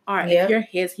you are, if you're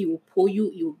his, he will pull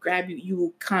you, he will grab you, you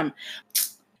will come.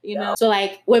 So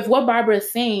like with what Barbara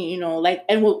is saying,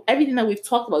 and with everything that we've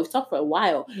talked for a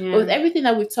while. But with everything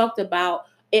that we've talked about,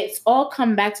 it's all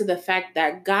come back to the fact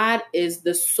that God is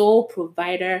the sole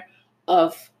provider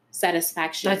of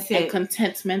satisfaction and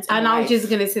contentment. And I was just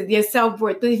gonna say your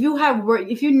self-worth. If you have worth,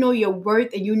 if you know your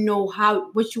worth and you know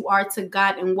what you are to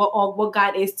God and what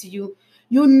God is to you,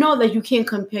 you know that you can't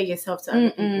compare yourself to other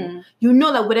people. You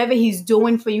know that whatever he's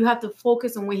doing for you, you have to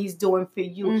focus on what he's doing for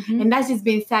you. And that's just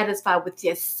being satisfied with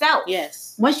yourself.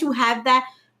 Yes. Once you have that,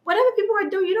 whatever people are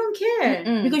doing, you don't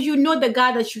care. Because you know the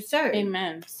God that you serve.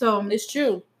 Amen. So it's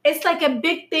true. It's like a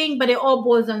big thing, but it all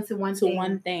boils down to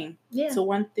one thing. Yeah. To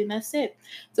one thing. That's it.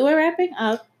 So we're wrapping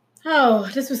up. Oh,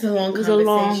 this was a long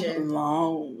conversation.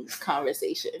 Long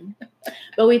conversation.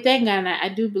 But we thank God. And I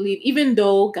do believe, even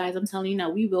though, guys, I'm telling you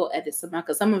now, we will edit some out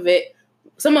because some of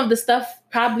the stuff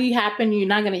probably happened. You're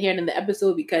not going to hear it in the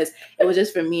episode because it was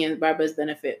just for me and Barbara's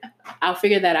benefit. I'll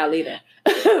figure that out later.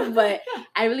 But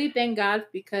I really thank God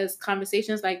because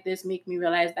conversations like this make me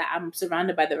realize that I'm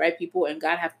surrounded by the right people and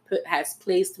God has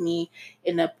placed me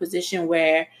in a position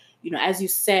where, as you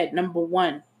said, number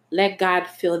one, let God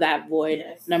fill that void.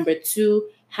 Yes. Number two,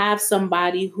 have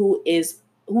somebody who is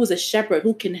a shepherd,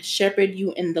 who can shepherd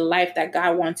you in the life that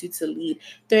God wants you to lead.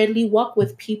 Thirdly, walk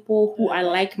with people who are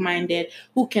like-minded,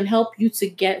 who can help you to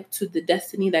get to the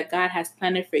destiny that God has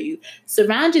planned for you.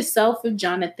 Surround yourself with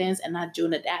Jonathans and not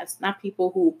Jonadads, not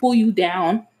people who pull you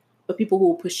down, but people who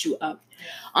will push you up.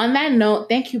 On that note,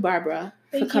 thank you, Barbara,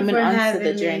 for coming on to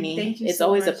the journey. Thank you. It's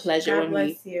always a pleasure. God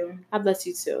bless you. God bless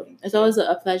you too. It's always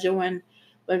a pleasure when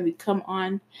we come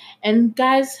on. And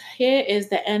guys, here is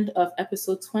the end of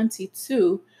episode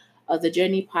 22 of the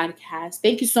Journey podcast.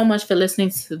 Thank you so much for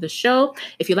listening to the show.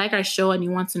 If you like our show and you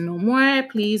want to know more,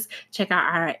 please check out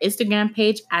our Instagram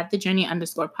page at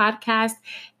 @thejourney_podcast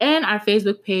and our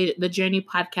Facebook page, The Journey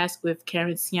Podcast with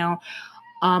Karen Sion.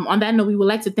 On that note, we would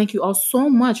like to thank you all so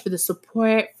much for the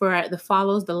support, for the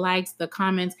follows, the likes, the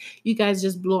comments. You guys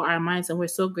just blow our minds, and we're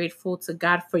so grateful to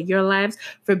God for your lives,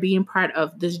 for being part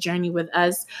of this journey with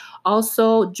us.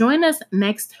 Also, join us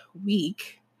next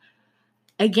week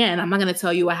Again, I'm not going to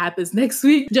tell you what happens next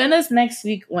week. Join us next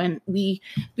week when we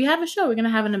have a show. We're going to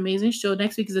have an amazing show.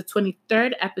 Next week is the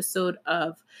 23rd episode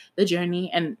of The Journey.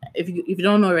 And if you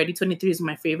don't know already, 23 is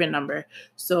my favorite number.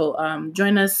 So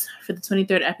join us for the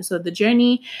 23rd episode of The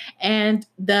Journey. And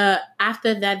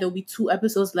after that, there'll be 2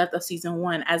 episodes left of season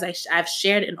 1. As I've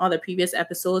shared in all the previous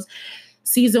episodes,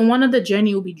 Season 1 of The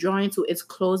Journey will be drawing to its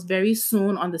close very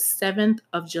soon on the 7th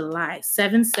of July,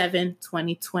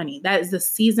 7/7/2020. That is the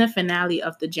season finale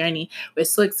of The Journey. We're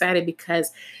so excited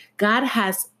because God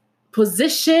has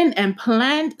positioned and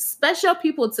planned special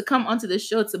people to come onto the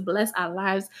show to bless our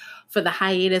lives for the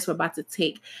hiatus we're about to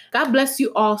take. God bless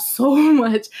you all so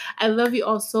much. I love you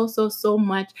all so, so, so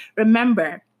much.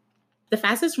 Remember, the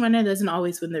fastest runner doesn't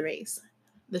always win the race.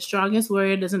 The strongest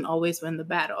warrior doesn't always win the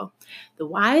battle. The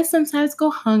wise sometimes go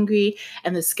hungry,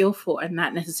 and the skillful are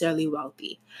not necessarily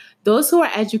wealthy. Those who are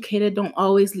educated don't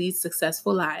always lead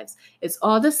successful lives. It's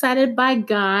all decided by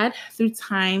God through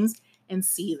times and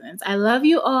seasons. I love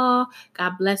you all.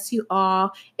 God bless you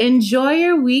all. Enjoy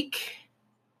your week.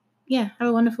 Yeah, have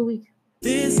a wonderful week.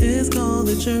 This is called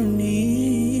The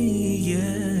Journey.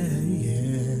 Yeah.